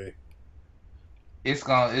people can be. It's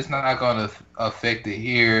not gonna affect it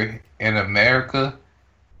here in America.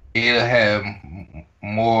 It'll have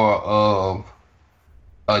more of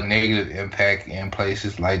a negative impact in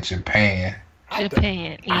places like Japan. I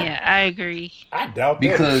agree. I doubt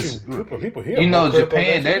that, because people here,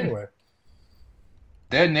 Japan,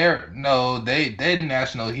 their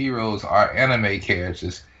national heroes are anime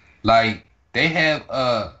characters. Like, they have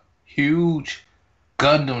a huge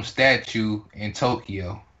Gundam statue in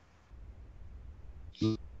Tokyo.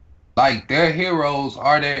 Like, their heroes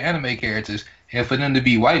are their anime characters, and for them to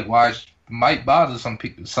be whitewashed might bother some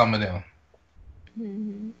of them.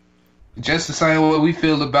 Mm-hmm. Just the same way we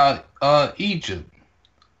feel about Egypt.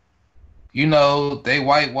 They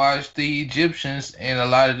whitewashed the Egyptians in a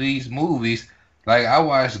lot of these movies. Like, I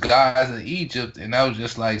watched Gods of Egypt, and I was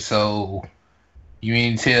just like, so you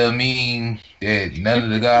mean to tell me that none of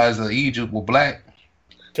the guys of Egypt were black?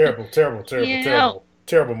 Terrible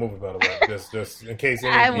movie, by the way. Just in case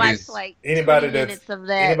anybody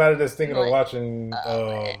that's thinking of watching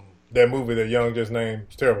that movie that Young just named,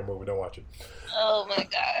 it's a terrible movie. Don't watch it. Oh my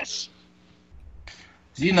gosh.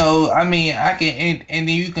 I mean, I can, and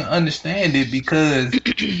then you can understand it, because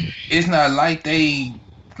it's not like they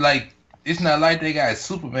got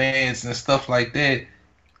Supermans and stuff like that.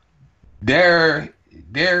 Their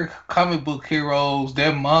comic book heroes,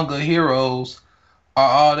 their manga heroes are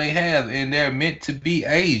all they have, and they're meant to be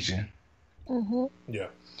Asian. Mm-hmm. Yeah.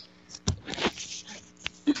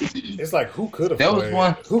 It's like who could have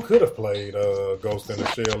played Ghost in the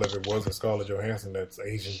Shell if it wasn't Scarlett Johansson that's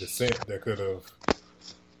Asian descent that could have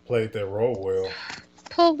played that role well.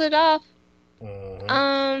 Pulled it off.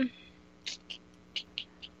 Mm-hmm.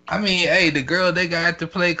 I mean, hey, the girl they got to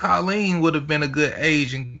play Colleen would have been a good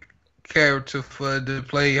Asian character to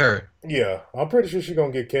play her. Yeah, I'm pretty sure she's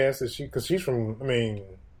gonna get cast because she's from. I mean,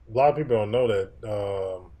 a lot of people don't know that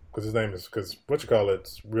because his name is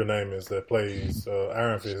real name is that plays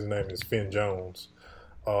Iron Fist. His name is Finn Jones.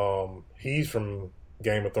 He's from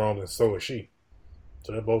Game of Thrones, and so is she.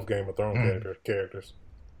 So they're both Game of Thrones characters,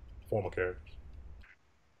 former characters.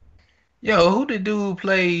 Yo, who the dude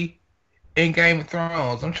play in Game of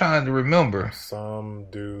Thrones? I'm trying to remember. Some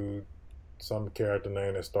dude, some character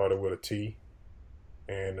name that started with a T.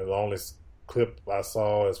 And the only clip I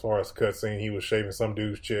saw as far as cutscene, he was shaving some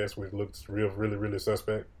dude's chest, which looks really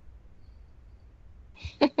suspect.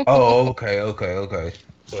 Oh, okay.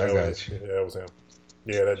 So I got you. Yeah, that was him.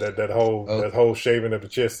 Yeah, that whole shaving of the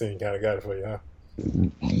chest scene kind of got it for you, huh?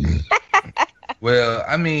 Well,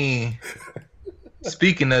 I mean,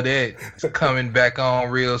 speaking of that, it's coming back on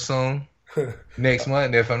real soon. Next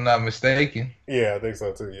month, if I'm not mistaken. Yeah, I think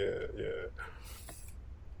so too.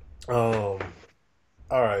 Yeah.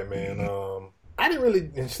 All right, man. I didn't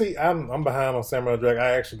really see. I'm behind on Samurai Jack.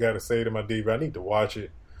 I actually got to say to my DV, I need to watch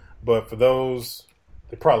it. But for those,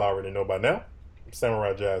 they probably already know by now.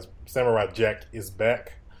 Samurai Jack is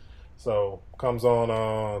back. So comes on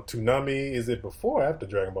Toonami. Is it before or after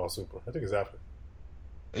Dragon Ball Super? I think it's after.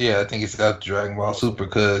 Yeah, I think it's after Dragon Ball Super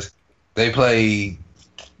because they play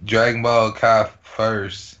Dragon Ball Kai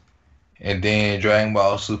first, and then Dragon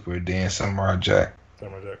Ball Super, then Samurai Jack.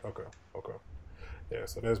 Okay. Yeah,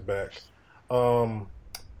 so that's back. All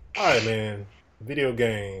right, man. Video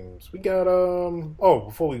games. We got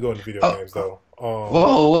before we go into video games though.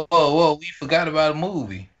 Whoa. We forgot about a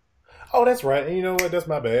movie. Oh, that's right. And you know what? That's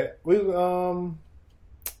my bad. I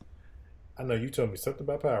know you told me something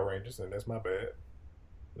about Power Rangers, and that's my bad.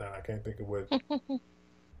 Nah, I can't think of what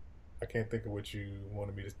you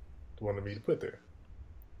wanted me to put there.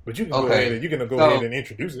 But you can go ahead and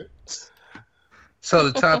introduce it. So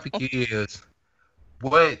the topic is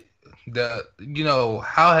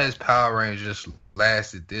how has Power Rangers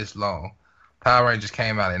lasted this long? Power Rangers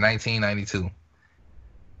came out in 1992,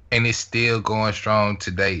 and it's still going strong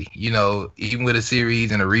today. You know, even with a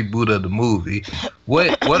series and a reboot of the movie.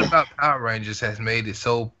 What about Power Rangers has made it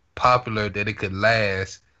so popular that it could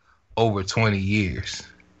last over 20 years?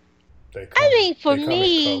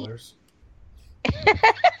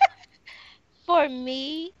 For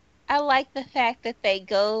me, I like the fact that they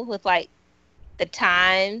go with like the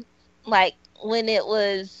time, like when it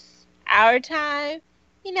was our time,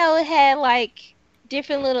 it had like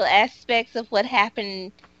different little aspects of what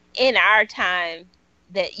happened in our time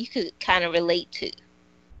that you could kind of relate to.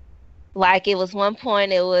 Like it was one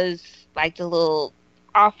point it was like the little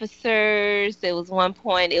officers. There was one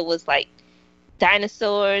point it was like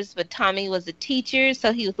dinosaurs, but Tommy was a teacher,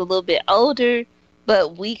 so he was a little bit older,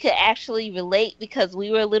 but we could actually relate because we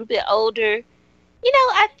were a little bit older.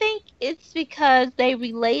 I think it's because they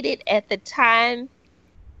related at the time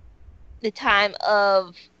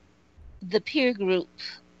of the peer group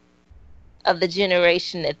of the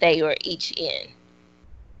generation that they were each in.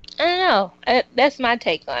 I don't know. That's my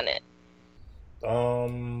take on it.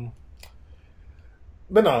 But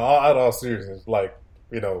no, out of all seriousness, like,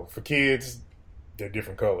 for kids, they're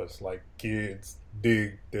different colors. Like, kids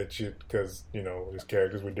dig that shit because, there's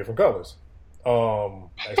characters with different colors.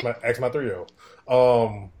 Ask my 3-year-old.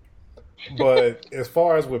 But as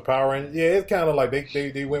far as with Power Rangers, yeah, it's kind of like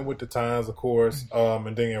they went with the times, of course.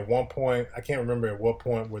 And then at one point, I can't remember at what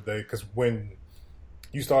point were they, because when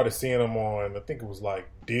you started seeing them on, I think it was like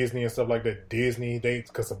Disney and stuff like that.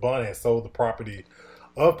 Because Saban had sold the property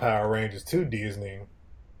of Power Rangers to Disney,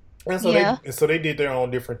 and so they did their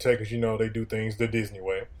own different take, because they do things the Disney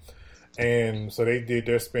way, and so they did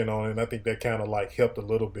their spin on it. And I think that kind of like helped a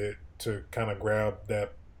little bit to kind of grab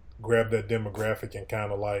that demographic and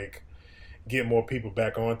kind of like get more people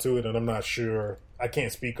back onto it. And I'm not sure, I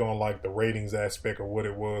can't speak on like the ratings aspect of what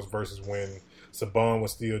it was versus when Saban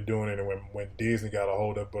was still doing it and when Disney got a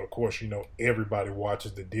hold of it. But of course, everybody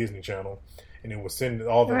watches the Disney Channel, and it was a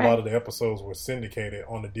lot of the episodes were syndicated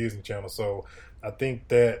on the Disney Channel. So I think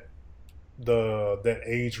that that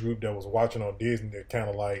age group that was watching on Disney, that kind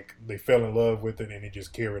of like they fell in love with it, and it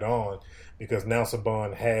just carried on because now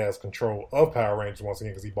Saban has control of Power Rangers once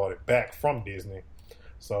again because he bought it back from Disney.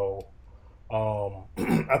 So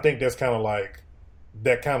I think that's kind of like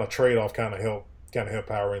that kind of trade off kind of help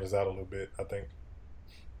Power Rangers out a little bit, I think.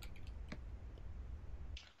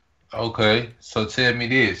 Okay, so tell me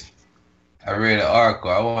this. I read an article.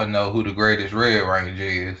 I want to know who the greatest Red Ranger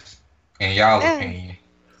is, in y'all opinion.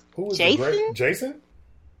 Who is the Jason? great Jason?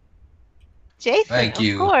 Jason, Thank of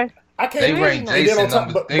you. course. I can't. They rank And then Jason on top,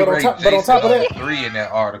 number. but They on rank top, but on Jason top of number that, 3 in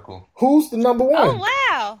that article. who's the number one? Oh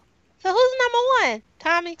wow! So who's number one?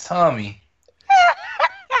 Tommy. Tommy.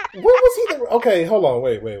 Where was he? Okay, hold on.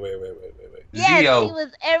 Wait. Yes, Zeo. he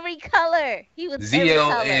was every color. He was every Zeo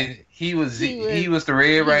color. and he was He the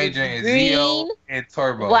Red Ranger and green, Zeo and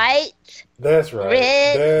Turbo. white, That's right.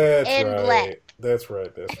 red, That's and right. black. That's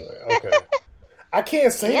right. Okay. I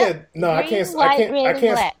can't say Yep. that. No, I Green, can't. white, I can't. red, I and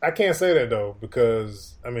can't. black. I can't say that though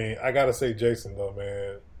because I mean I gotta say Jason though,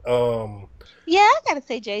 man. Yeah, I gotta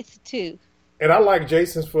say Jason too. And I like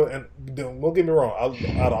Jason's for. And don't get me wrong.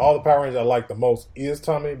 Out of all the Power Rangers, I like the most is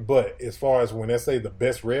Tommy. But as far as when they say the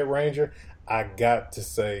best Red Ranger, I got to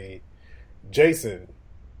say Jason,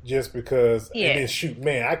 just because. Yeah. And then shoot,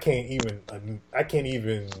 man, I can't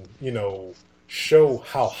even show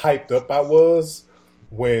how hyped up I was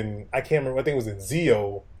when I can't remember. I think it was in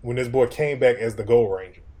Zeo when this boy came back as the Gold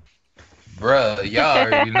Ranger. Bruh, y'all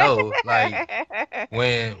already know. Like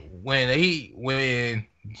when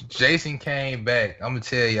Jason came back, I'm gonna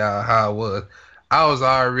tell y'all how it was.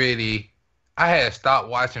 I had stopped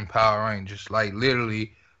watching Power Rangers. Like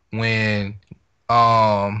literally when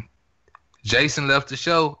Jason left the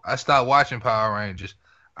show, I stopped watching Power Rangers.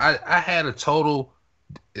 I had a total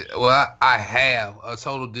I have a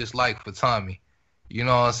total dislike for Tommy. You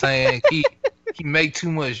know what I'm saying? He make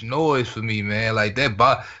too much noise for me, man. Like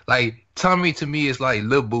that like Tommy to me is like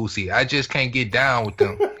Lil Boosie. I just can't get down with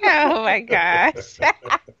them. Oh my gosh.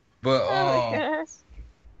 But Oh my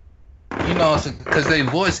gosh. you know, because they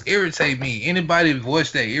voice irritate me. Anybody's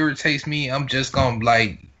voice that irritates me, I'm just gonna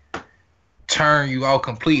like turn you out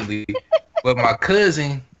completely. But my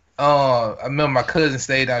cousin, I remember my cousin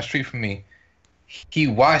stayed down the street from me. He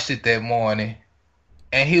watched it that morning,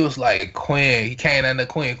 and he was like, "Quinn." He came down to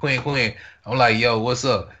Quinn. I'm like, "Yo, what's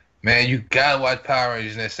up, man? You gotta watch Power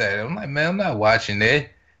Rangers next Saturday." I'm like, "Man, I'm not watching that."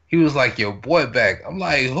 He was like, "Your boy back." I'm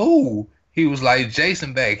like, "Who?" He was like,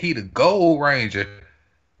 "Jason back. He the Gold Ranger."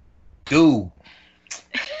 Dude.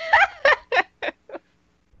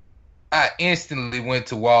 I instantly went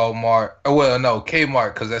to Walmart. Oh, well, no,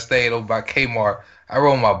 Kmart, because I stayed over by Kmart. I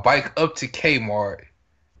rode my bike up to Kmart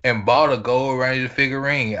and bought a Gold Ranger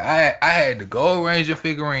figurine. I had the Gold Ranger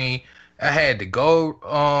figurine. I had the Gold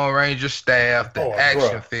Ranger staff, the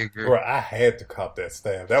action figure. Bro, I had to cop that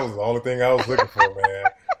staff. That was the only thing I was looking for, man.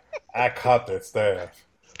 I copped that staff.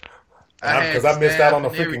 Because I missed out on the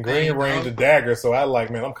freaking Green Ranger dagger, so I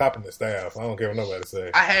like, man, I'm copping the staff. I don't care what nobody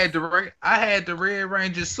say. I had the Red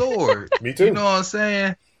Ranger sword. Me too. You know what I'm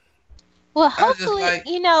saying? Well, hopefully, like,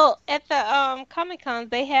 at the Comic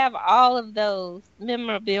Cons they have all of those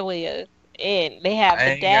memorabilia, and they have I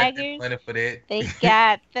the ain't daggers. got the money for that. They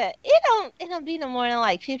got the. It don't be no more than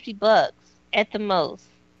like $50 at the most.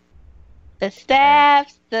 The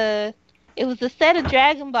staffs, it was a set of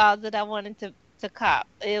Dragon Balls that I wanted to cop.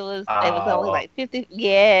 It was only like 50.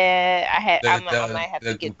 Yeah, I might have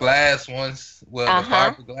to get the glass ones. Well, the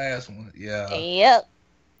fiberglass ones. Yeah. Yep,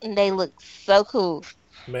 and they look so cool.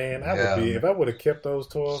 Man, I would be if I would have kept those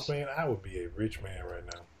toys. Man, I would be a rich man right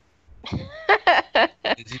now.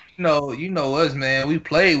 You know us, man. We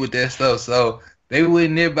played with that stuff, so they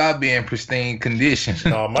wouldn't nearby be in pristine condition.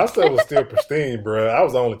 No, my stuff was still pristine, bro. I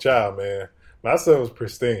was the only child, man. My stuff was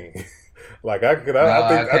pristine. Like I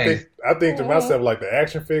think to myself, like the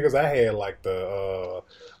action figures, I had like the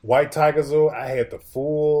White Tiger Zord, I had the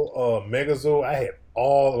full Megazord, I had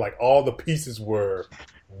all the pieces were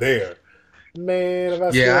there. Man, if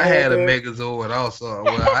I had a Megazord also.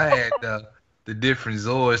 Well, I had the different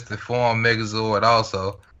Zords to form Megazord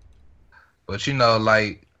also. But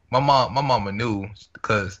like my mama knew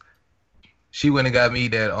because she went and got me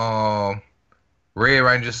that Red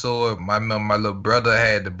Ranger sword. My little brother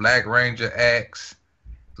had the Black Ranger axe.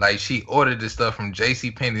 Like she ordered this stuff from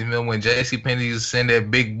JCPenney. Remember when JCPenney used to send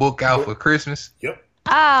that big book out for Christmas? Yep.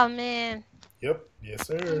 Oh man. Yep. Yes,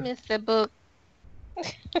 sir. I missed that book.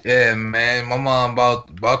 Yeah, man. My mom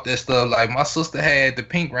bought that stuff. Like my sister had the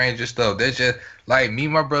Pink Ranger stuff. That's just like me,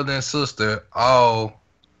 my brother and sister all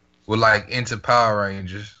were like into Power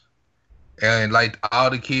Rangers. And like all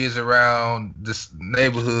the kids around this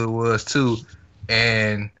neighborhood was too.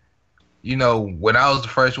 And when I was the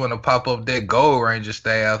first one to pop up that Gold Ranger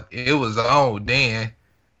staff, it was on then.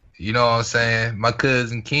 You know what I'm saying? My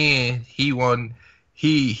cousin Ken, he loved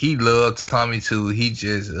Tommy too. He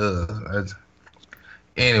just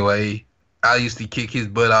anyway, I used to kick his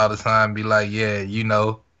butt all the time, be like, yeah,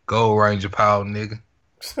 Gold Ranger power, nigga.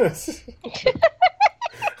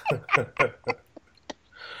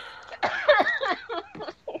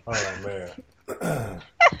 Oh man.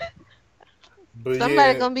 But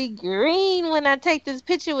Somebody yeah. gonna be green when I take this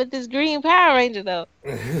picture with this green Power Ranger, though.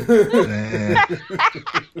 Man.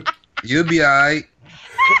 You'll be alright.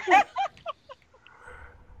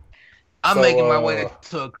 I'm making my way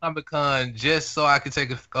to a Comic-Con just so I can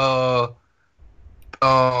take a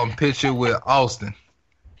picture with Austin.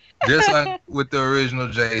 Just like with the original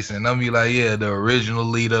Jason. I'm be like, yeah, the original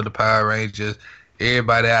leader of the Power Rangers.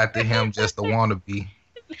 Everybody after him just a wannabe.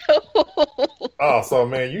 Oh, so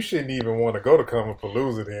man, you shouldn't even want to go to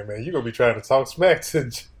Comicpalooza then, man. You're gonna be trying to talk smack to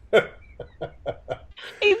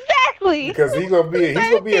Exactly. because he's gonna be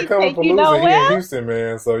at Comicpalooza here in Houston,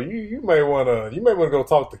 man. So you may wanna go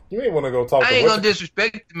talk to I ain't gonna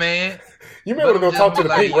disrespect the man. You may want to go talk to the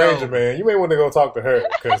Pink Ranger, man. You may want to go talk to her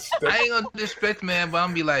because I ain't gonna disrespect the man, but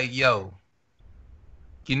I'm be like, yo,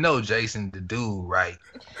 you know Jason the dude, right?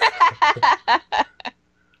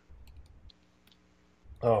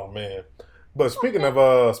 Oh man. But speaking of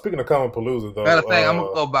Comicpalooza though, Matter of fact, I'm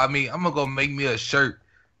gonna go make me a shirt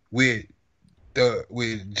with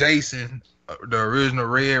Jason, the original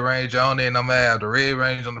Red Ranger on it, and I'm gonna have the Red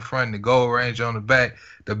Ranger on the front and the Gold Ranger on the back,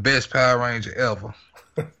 the best Power Ranger ever.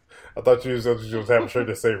 I thought you was having a shirt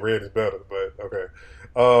that say red is better, but okay.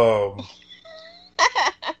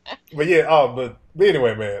 But yeah, but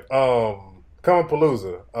anyway, man.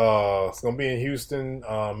 Comicpalooza. It's gonna be in Houston,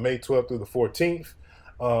 May 12th through the 14th.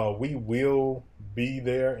 We will be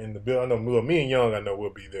there in the building. I know me and Young, I know we'll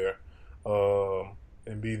be there.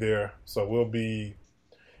 And be there. So we'll be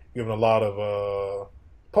giving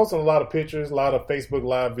posting a lot of pictures, a lot of Facebook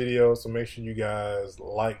Live videos. So make sure you guys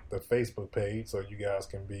like the Facebook page so you guys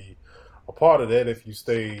can be a part of that if you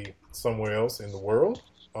stay somewhere else in the world.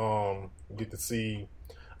 Get to see,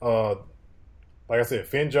 like I said,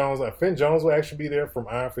 Finn Jones will actually be there. From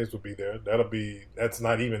Iron Fist will be there. That's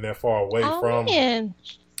not even that far away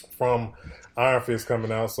from Iron Fist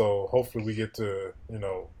coming out. So hopefully we get to,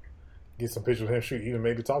 get some pictures of him, shoot, even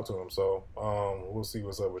maybe talk to him. So we'll see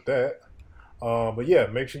what's up with that. But yeah,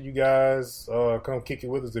 make sure you guys come kick it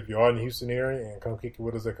with us if you are in the Houston area, and come kick it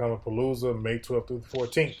with us at Comicpalooza May 12th through the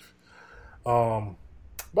 14th. All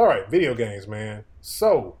right, video games, man.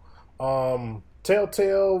 So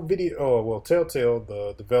Telltale,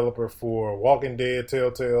 the developer for Walking Dead,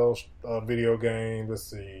 Telltale video game. Let's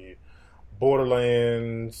see,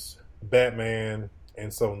 Borderlands, Batman.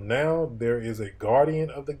 And so now there is a Guardian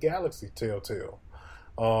of the Galaxy Telltale.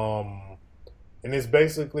 And it's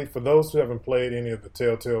basically, for those who haven't played any of the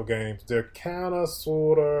Telltale games, they're kind of,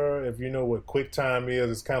 sort of, if you know what QuickTime is,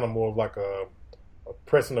 it's kind of more of like a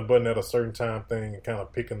pressing a button at a certain time thing and kind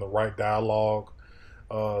of picking the right dialogue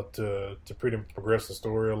to pretty progress the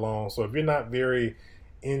story along. So if you're not very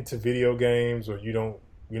into video games, or you're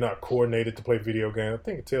not coordinated to play video games, I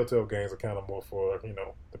think Telltale games are kind of more for,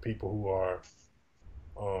 the people who are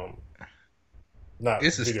not.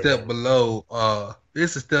 It's a step below.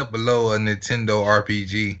 It's a step below a Nintendo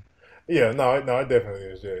RPG. Yeah, no, it definitely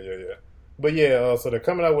is. Yeah. But yeah, so they're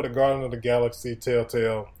coming out with a Guardian of the Galaxy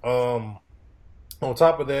Telltale. On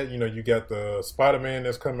top of that, you got the Spider-Man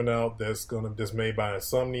that's coming out that's made by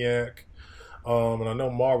Insomniac. And I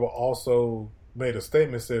know Marvel also made a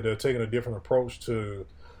statement, said they're taking a different approach to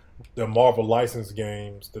the Marvel licensed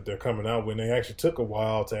games that they're coming out with. And they actually took a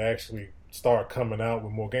while to actually start coming out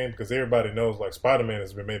with more games, because everybody knows, like, Spider-Man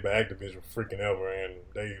has been made by Activision for freaking ever, and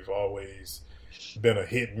they've always been a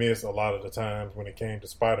hit miss a lot of the times when it came to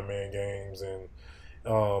Spider-Man games. And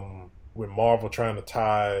with Marvel trying to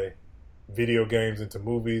tie video games into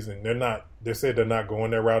movies, and they said they're not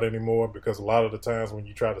going that route anymore, because a lot of the times when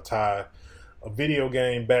you try to tie a video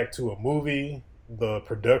game back to a movie, the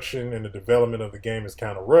production and the development of the game is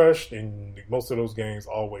kind of rushed, and most of those games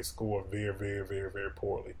always score very, very, very, very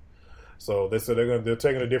poorly. So they said they're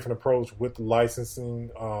taking a different approach with the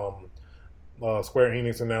licensing. Square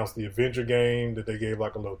Enix announced the Avenger game that they gave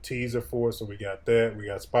like a little teaser for. So we got that. We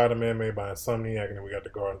got Spider-Man made by Insomniac, and then we got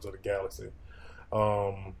the Guardians of the Galaxy.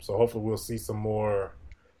 So hopefully we'll see some more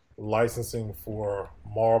licensing for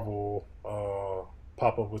Marvel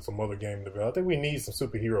pop up with some other game development. I think we need some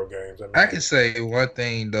superhero games. I can say one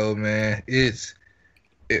thing though, man.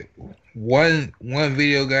 One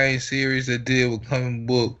video game series that did with comic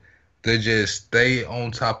book that just stay on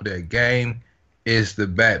top of that game is the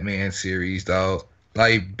Batman series, dog.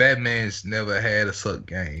 Like, Batman's never had a suck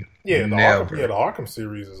game. Yeah, the Arkham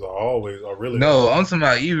series are really. No, I'm talking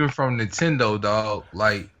about even from Nintendo, dog.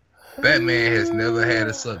 Like, Batman has never had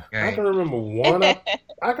a suck game. I can remember one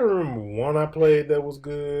I played that was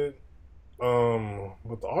good.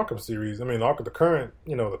 With the Arkham series, I mean, the current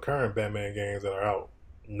Batman games that are out,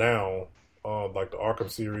 now, like the Arkham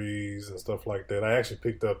series and stuff like that. I actually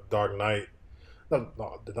picked up Dark Knight, not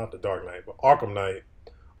the Dark Knight, but Arkham Knight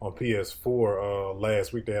on PS4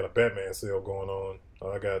 last week. They had a Batman sale going on.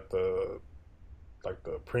 I got the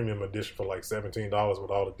premium edition for like $17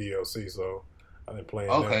 with all the DLC. So I've been playing.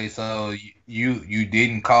 Okay, so you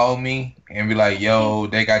didn't call me and be like, "Yo,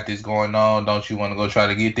 they got this going on. Don't you want to go try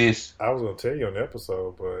to get this?" I was gonna tell you on the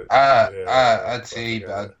episode, but I tell you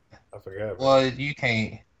about. I forgot. Well, you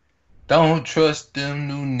can't. Don't trust them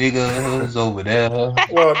new niggas over there.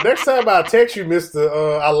 Well, next time I text you, Mister,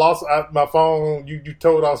 I lost my phone. You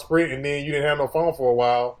told off Sprint, and then you didn't have no phone for a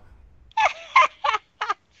while.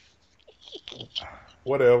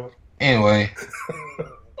 Whatever. Anyway,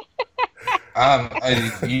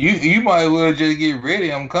 you might well just get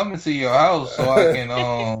ready. I'm coming to your house so I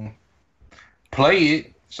can play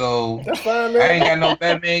it. So that's fine, man. I ain't got no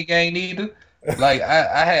Batman game either. Like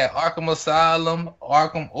I had Arkham Asylum,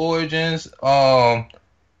 Arkham Origins. I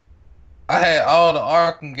had all the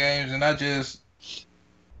Arkham games, and I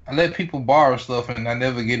let people borrow stuff, and I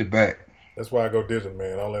never get it back. That's why I go digital,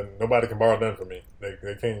 man. Nobody can borrow nothing from me.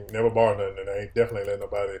 They can't never borrow nothing, and I ain't definitely letting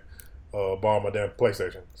nobody borrow my damn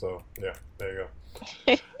PlayStation. So yeah, there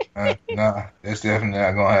you go. Nah, that's definitely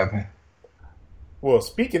not gonna happen. Well,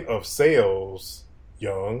 speaking of sales,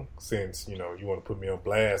 Young, since you want to put me on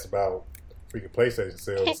blast about freaking PlayStation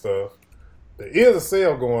sales and stuff, there is a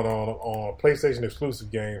sale going on PlayStation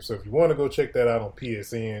exclusive games. So if you want to go check that out on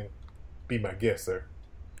PSN, be my guest, sir.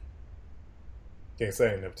 Can't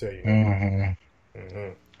say I never tell you.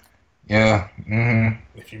 Yeah.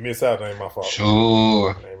 If you miss out, it ain't my fault.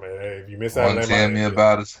 Sure. Hey, man, if you miss out, it ain't tell me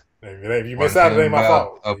about it. If you miss out, it ain't my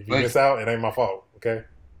fault. If you miss out, it ain't my fault. Okay.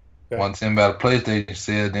 One tell me about the PlayStation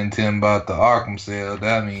sale, then tell me about the Arkham sale.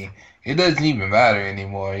 I mean, it doesn't even matter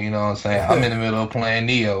anymore. You know what I'm saying? I'm in the middle of playing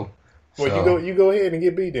Neo. Well, so. you go ahead and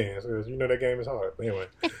get B-Dance because you know that game is hard. But anyway.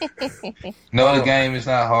 No, the game is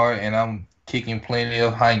not hard, and I'm kicking plenty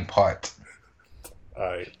of hind parts. All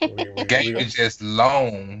right. Game is just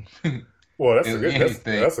long. Well, that's a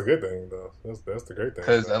good thing, though. That's the great thing.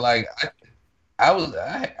 Because like I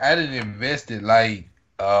didn't invested like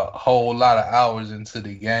a whole lot of hours into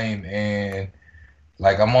the game, and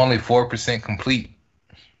like I'm only 4% complete.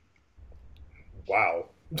 Wow.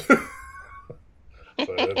 So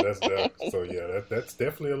that's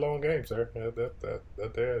definitely a long game, sir.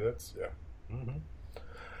 That's yeah.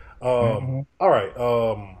 All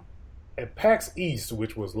right. At PAX East,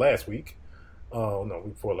 which was last week, week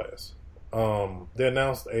before last, they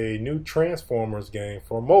announced a new Transformers game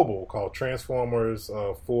for mobile called Transformers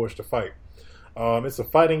Forged to Fight. It's a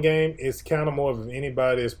fighting game. It's kind of more of if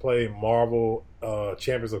anybody has played Marvel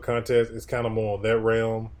Champions of Contest, it's kind of more on that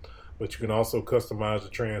realm. But you can also customize the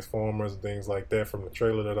Transformers and things like that from the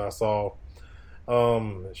trailer that I saw.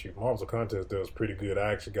 Marvel's Contest does pretty good.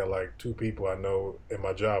 I actually got like 2 people I know at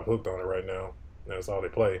my job hooked on it right now. That's all they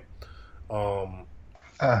play.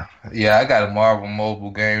 Yeah, I got a Marvel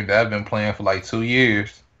mobile game that I've been playing for like 2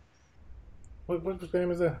 years. What game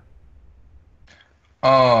is that?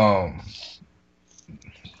 Hold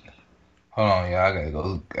on, yeah, I gotta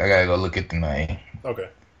go look at the name. Okay,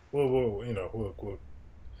 we'll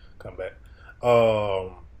come back.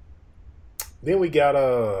 Then we got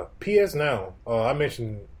PS Now. I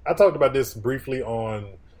talked about this briefly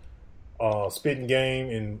on Spitting Game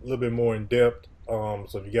and a little bit more in depth. So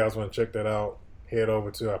if you guys want to check that out, head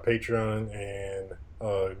over to our Patreon and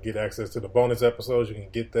get access to the bonus episodes. You can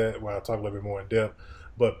get that where I talk a little bit more in depth.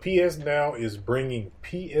 But PS Now is bringing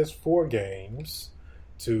PS4 games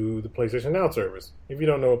to the PlayStation Now service. If you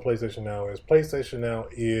don't know what PlayStation Now is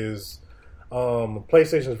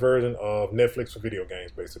PlayStation's version of Netflix for video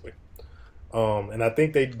games, basically. And I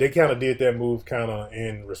think they kind of did that move kind of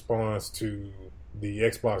in response to the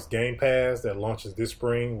Xbox Game Pass that launches this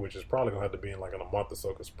spring, which is probably going to have to be in like in a month or so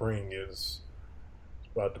because spring is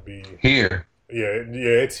about to be here. Yeah,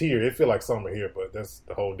 it's here. It feels like summer here, but that's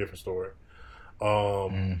the whole different story. But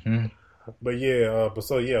they're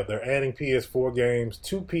adding PS4 games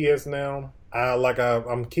to PS Now.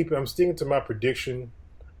 I'm sticking to my prediction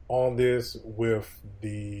on this with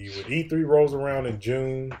E3 rolls around in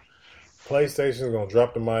June. PlayStation is going to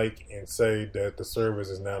drop the mic and say that the service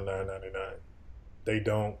is now $9.99. They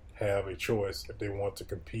don't have a choice if they want to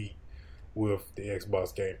compete with the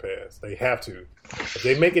Xbox Game Pass. They have to. If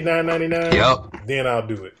they make it $9.99, then I'll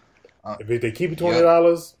do it. If they keep it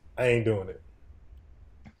 $20, I ain't doing it.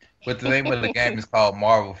 But the name of the game is called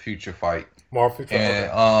Marvel Future Fight. Marvel Future Fight.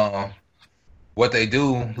 And what they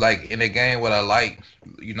do, like in the game, what I like,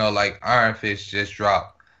 like Iron Fist just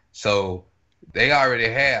dropped. So they already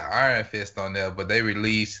had Iron Fist on there, but they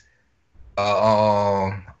released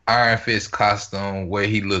Iron Fist costume where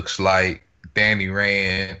he looks like Danny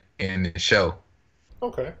Rand in the show.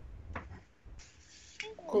 Okay.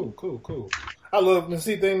 Cool. I love the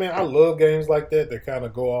see thing, man. I love games like that kind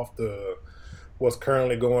of go off the what's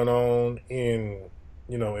currently going on in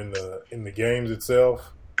in the games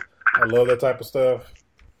itself. I love that type of stuff.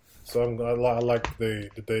 So I like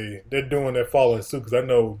that they're doing that following suit because I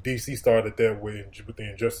know DC started that with the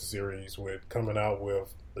Injustice series with coming out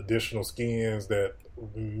with additional skins that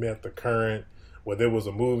met the current. Whether it was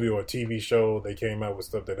a movie or a TV show, they came out with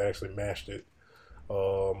stuff that actually matched it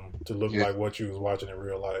to look like what you was watching in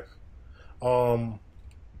real life.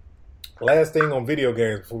 Last thing on video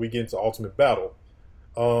games before we get into Ultimate Battle.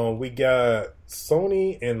 We got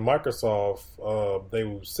Sony and Microsoft.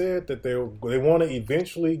 They said that they want to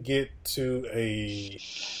eventually get to a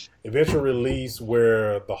eventual release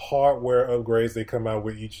where the hardware upgrades they come out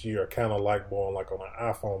with each year are kind of like more like on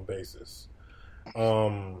an iPhone basis.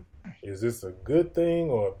 Is this a good thing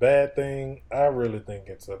or a bad thing? I really think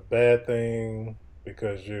it's a bad thing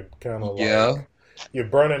because you're kind of like you're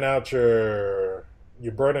burning out your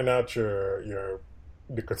the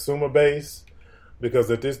consumer base.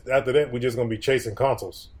 Because after that, we're just going to be chasing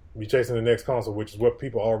consoles. Be chasing the next console, which is what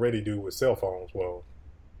people already do with cell phones. Well,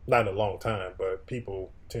 not in a long time, but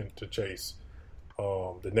people tend to chase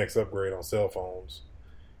the next upgrade on cell phones.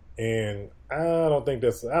 And I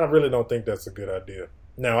really don't think that's a good idea.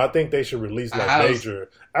 Now, I think they should release major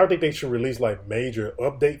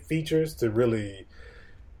update features to really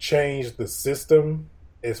change the system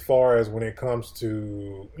as far as when it comes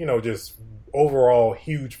to, just overall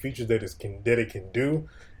huge features that it can do.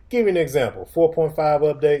 Give you an example. 4.5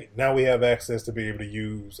 update. Now we have access to be able to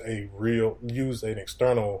use an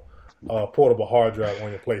external portable hard drive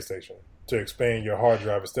on your PlayStation to expand your hard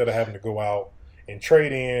drive instead of having to go out and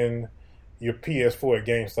trade in your PS4 at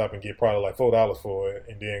GameStop and get probably like $4 for it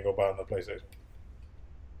and then go buy another PlayStation.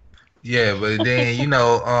 Yeah, but then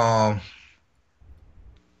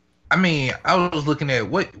I mean, I was looking at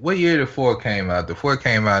what year the 4 came out. The 4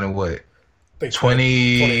 came out in what?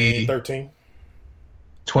 2013.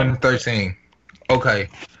 2013. Okay.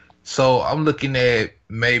 So I'm looking at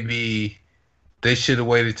maybe they should have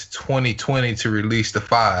waited to 2020 to release the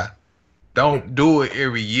 5. Don't do it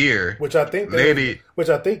every year. Which I think that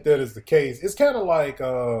is the case. It's kind of like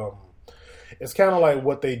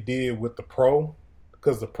what they did with the Pro.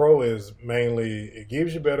 Because the Pro is mainly, it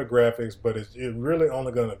gives you better graphics, but it's really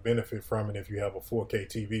only going to benefit from it if you have a 4K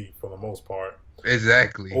TV for the most part.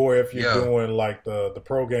 Exactly. Or if you're doing like the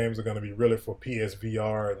Pro games are going to be really for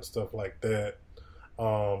PSVR and stuff like that.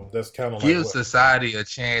 That's kind of like give society a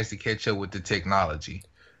chance to catch up with the technology.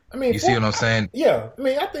 I mean, you see what I'm saying? Yeah. I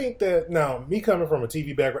mean, I think that now, me coming from a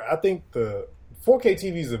TV background, I think the 4K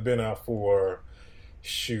TVs have been out for...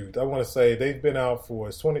 I want to say they've been out for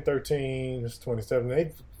 2013, it's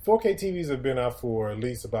 2017. 4K TVs have been out for at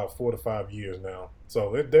least about 4 to 5 years now.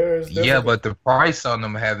 So there's but the price on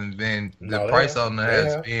them haven't been. The price on them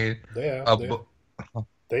has been. They've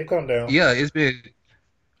come down. Yeah, it's been.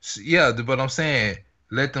 Yeah, but I'm saying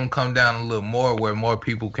let them come down a little more where more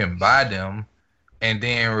people can buy them, and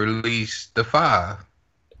then release the 5.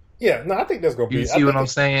 Yeah, no, I think that's gonna be. You see what I'm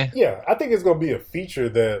saying? Yeah, I think it's gonna be a feature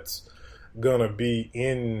that's gonna be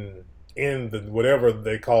in the whatever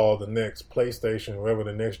they call the next PlayStation, whatever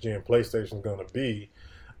the next gen PlayStation is gonna be.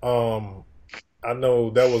 I know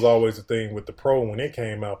that was always the thing with the Pro when it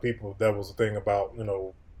came out. That was the thing about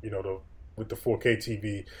with the 4K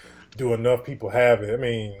TV. Do enough people have it? I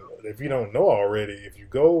mean, if you don't know already, if you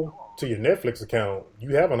go to your Netflix account,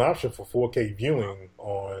 you have an option for 4K viewing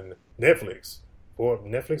on Netflix.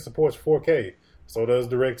 Netflix supports 4K, so does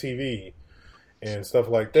DirecTV. And stuff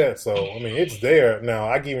like that. So, I mean, it's there. Now,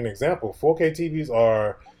 I give you an example. 4K TVs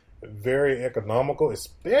are very economical,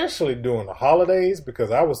 especially during the holidays, because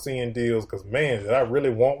I was seeing deals, because, man, did I really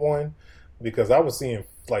want one? Because I was seeing,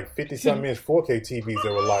 like, 50-something inch 4K TVs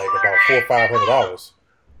that were, like, about $400 or $500.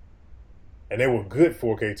 And they were good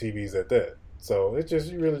 4K TVs at that. So, it's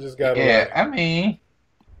just, you really just got to... Yeah, I mean,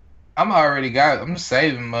 I'm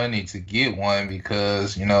saving money to get one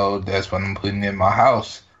because, that's what I'm putting in my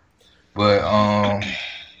house. But, I'm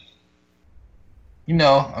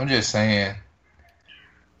just saying,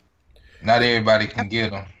 not everybody can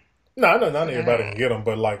get them. No, I know not everybody can get them,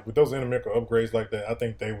 but like with those incremental upgrades like that, I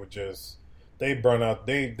think they would they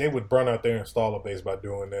would burn out their installer base by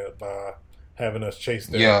doing that, by having us chase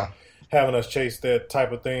that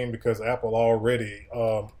type of thing, because Apple,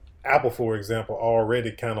 for example,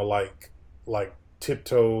 already kind of like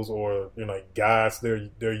tiptoes or guides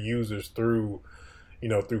their users through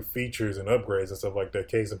features and upgrades and stuff like that.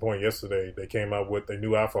 Case in point, yesterday they came out with a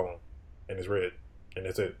new iPhone, and it's red, and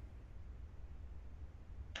that's it.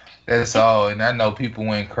 That's all, and I know people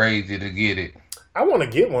went crazy to get it. I want to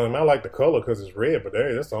get one. I like the color because it's red, but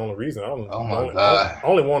that's the only reason. Oh my God. I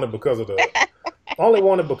only want it because of the. only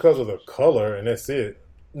want it because of the color, and that's it.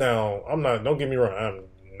 Now, I'm not. Don't get me wrong.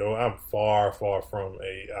 I'm far from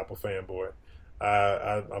a Apple fanboy.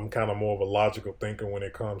 I'm kind of more of a logical thinker when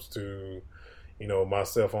it comes to, my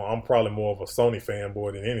cell phone. I'm probably more of a Sony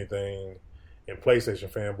fanboy than anything, and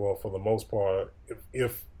PlayStation fanboy for the most part.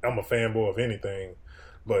 If I'm a fanboy of anything,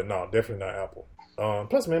 but no, definitely not Apple.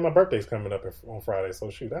 Plus, man, my birthday's coming up on Friday, so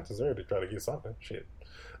shoot, I deserve to try to get something. Shit.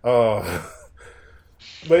 But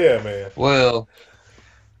yeah, man. Well,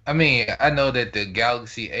 I mean, I know that the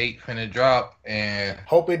Galaxy 8 finna drop, and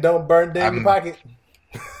hope it don't burn down your pocket.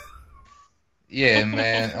 Yeah,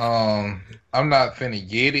 man. I'm not finna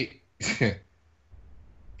get it,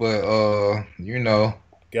 but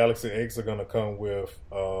Galaxy 8s are gonna come with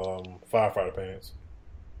firefighter pants.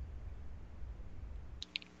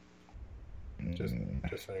 Just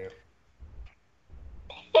saying.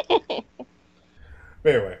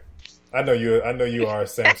 Anyway, I know you are a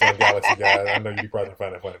Samsung Galaxy guy. I know you probably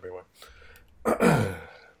find that funny, anyway.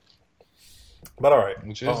 But all right,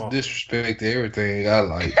 just disrespect to everything I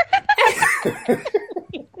like.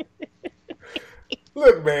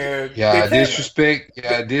 Look, man. Y'all disrespect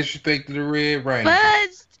to the Red Ranger.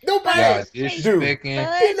 Nobody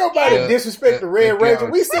disrespect the Red Ranger.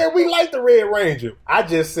 We said we like the Red Ranger. I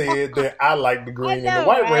just said that I like the green and the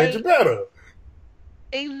White Ranger better.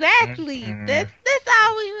 Exactly. Mm-hmm. That's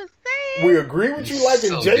all we was saying. We agree with you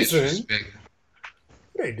liking Jason. It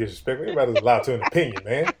ain't disrespectful. Everybody's allowed to an opinion,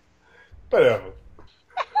 man. Whatever.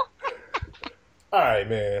 All right,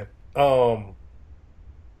 man. We're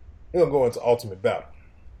gonna go into Ultimate Battle.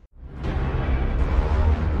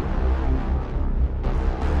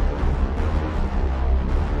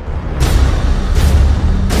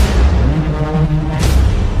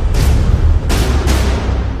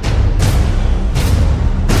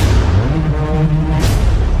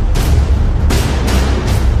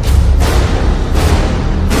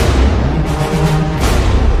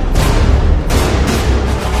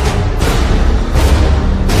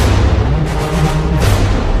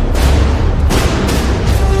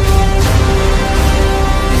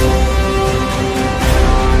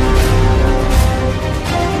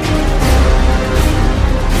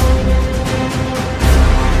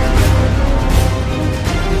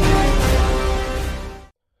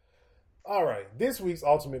 This week's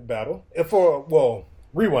Ultimate Battle,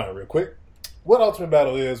 rewind real quick. What Ultimate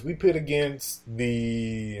Battle is, we pit against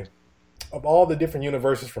of all the different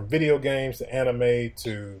universes, from video games to anime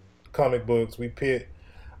to comic books. We pit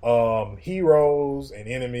heroes and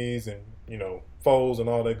enemies and foes and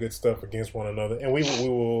all that good stuff against one another, and we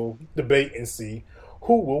will debate and see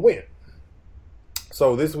who will win.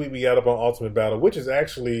 So this week we got up on Ultimate Battle, which is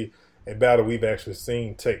actually a battle we've actually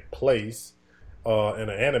seen take place in an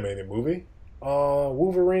animated movie.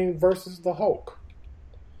 Wolverine versus the Hulk.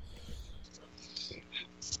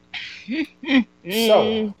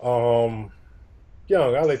 So,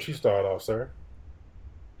 Young, I'll let you start off, sir.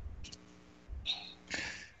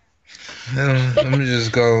 Let me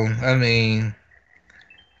just go. I mean,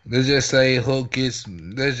 let's just say Hulk gets.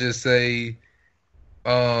 Let's just say,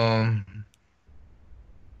 Banner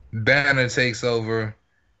takes over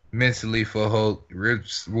mentally for Hulk,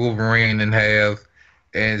 rips Wolverine in half,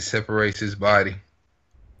 and separates his body.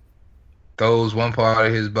 Throws one part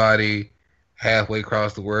of his body halfway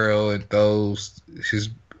across the world and throws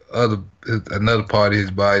another part of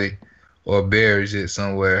his body or buries it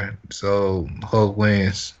somewhere. So Hulk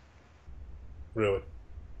wins. Really?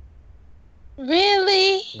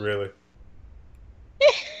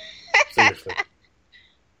 Seriously.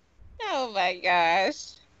 Oh my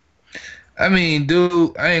gosh. I mean,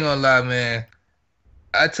 dude, I ain't gonna lie, man.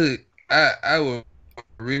 I would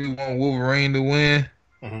really want Wolverine to win,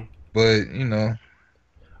 but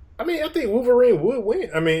I mean, I think Wolverine would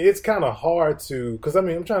win. I mean, it's kind of hard to, because I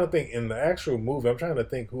mean, I'm trying to think in the actual movie. I'm trying to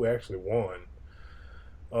think who actually won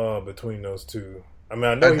between those two. I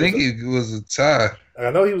mean, I think it was a tie.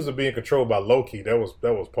 I know he was being controlled by Loki. That was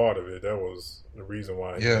part of it. That was the reason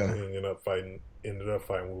why he ended up fighting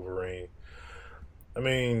Wolverine. I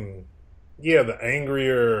mean, yeah, the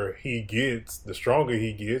angrier he gets, the stronger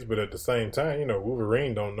he gets, but at the same time,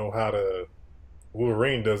 Wolverine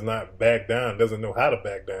does not back down, doesn't know how to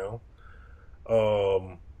back down.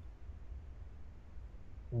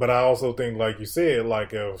 But I also think, like you said,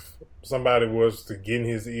 like if somebody was to get in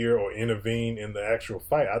his ear or intervene in the actual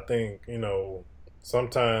fight, I think,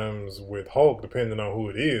 sometimes with Hulk, depending on who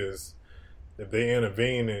it is, if they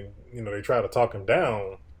intervene and, they try to talk him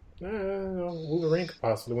down, Wolverine could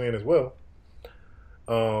possibly win as well.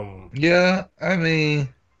 Yeah, I mean,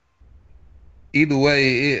 either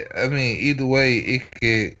way,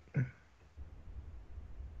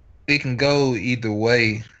 it can go either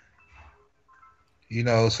way. You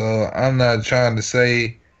know, so I'm not trying to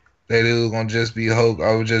say that it was gonna just be Hulk.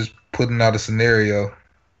 I was just putting out a scenario.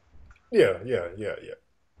 Yeah.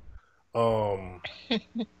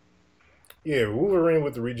 Yeah, Wolverine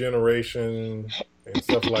with the regeneration and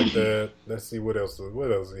stuff like that. Let's see what else.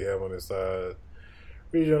 What else do you have on this side?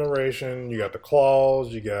 Regeneration. You got the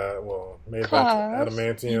claws. You got made by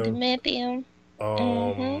adamantium.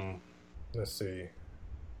 Let's see.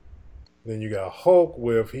 Then you got Hulk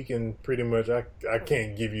with he can pretty much. I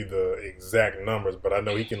can't give you the exact numbers, but I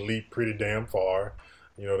know he can leap pretty damn far.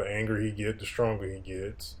 You know, the angrier he gets, the stronger he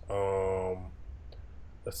gets.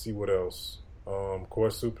 Let's see what else. Of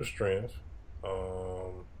course, super strength.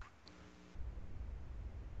 I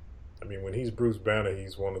mean, when he's Bruce Banner,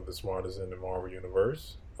 he's one of the smartest in the Marvel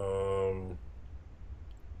Universe. But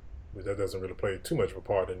that doesn't really play too much of a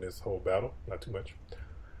part in this whole battle. Not too much.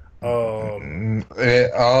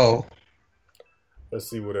 Let's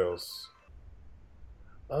see what else.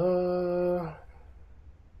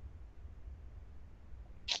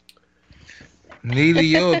 Neither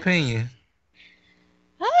your opinion.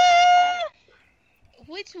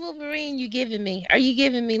 Which Wolverine you giving me? Are you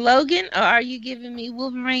giving me Logan or are you giving me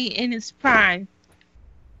Wolverine in his prime?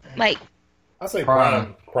 Like, I say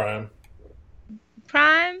prime. Prime?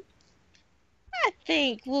 I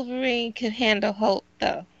think Wolverine could handle Hulk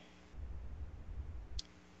though.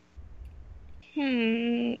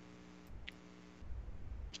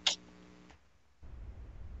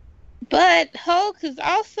 But Hulk is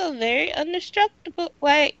also very indestructible.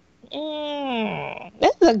 Like,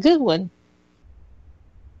 that's a good one.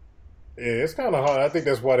 Yeah, it's kind of hard. I think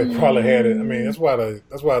that's why they probably had it. I mean, that's why I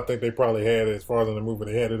think they probably had it as far as in the movie.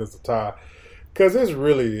 They had it as a tie because it's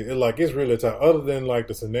really a tie. Other than like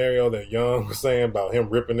the scenario that Young was saying about him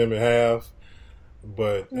ripping them in half,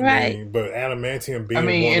 but but adamantium being. I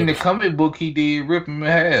mean, in the comic book, he did rip him in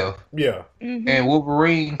half. Yeah, and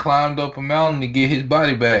Wolverine climbed up a mountain to get his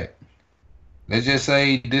body back. Let's just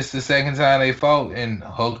say this is the second time they fought, and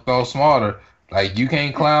Hulk thought smarter. Like, you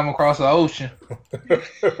can't climb across the ocean. It's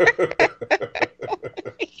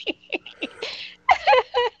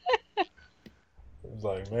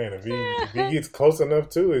like, man, if he gets close enough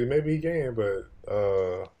to it, maybe he can. But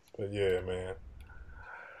yeah, man.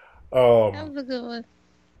 That was a good one.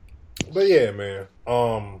 But yeah, man.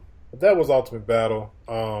 That was Ultimate Battle.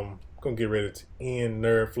 Gonna get ready to end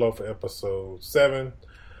NerdFlow for episode 7.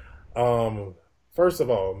 First of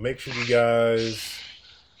all, make sure you guys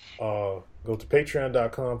go to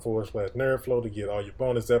patreon.com/NerdFlow to get all your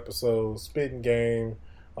bonus episodes, Spitting Game,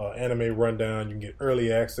 anime rundown. You can get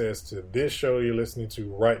early access to this show you're listening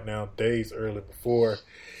to right now, days early before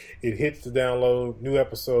it hits the download. New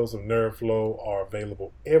episodes of NerdFlow are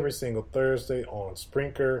available every single Thursday on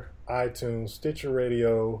Spreaker, iTunes, Stitcher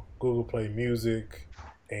Radio, Google Play Music,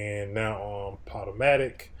 and now on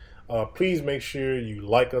Podomatic. Please make sure you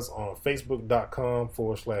like us on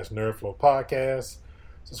Facebook.com/NerdFlow Podcast.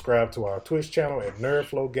 Subscribe to our Twitch channel at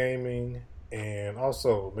NerdFlow Gaming. And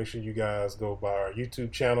also, make sure you guys go by our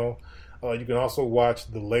YouTube channel. You can also watch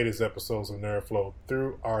the latest episodes of NerdFlow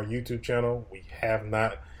through our YouTube channel. We have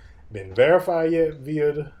not been verified yet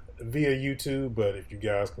via YouTube, but if you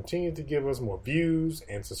guys continue to give us more views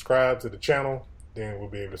and subscribe to the channel, then we'll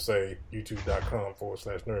be able to say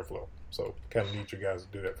youtube.com/NerdFlow. So, kind of need you guys to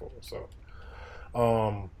do that for us. So,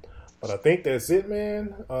 but I think that's it,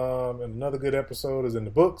 man. Another good episode is in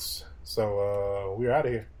the books. So, we're out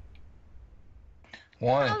of here.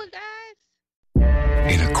 One. Hello, guys.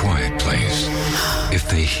 In a quiet place, if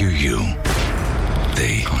they hear you,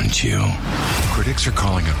 they hunt you. Critics are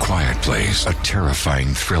calling A Quiet Place a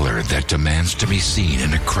terrifying thriller that demands to be seen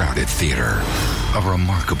in a crowded theater. A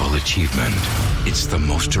remarkable achievement. It's the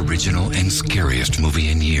most original and scariest movie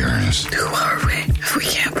in years. Who are we if we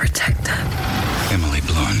can't protect them? Emily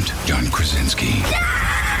Blunt, John Krasinski.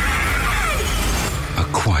 A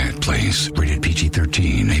Quiet Place, rated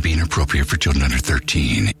PG-13, may be inappropriate for children under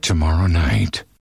 13. Tomorrow night.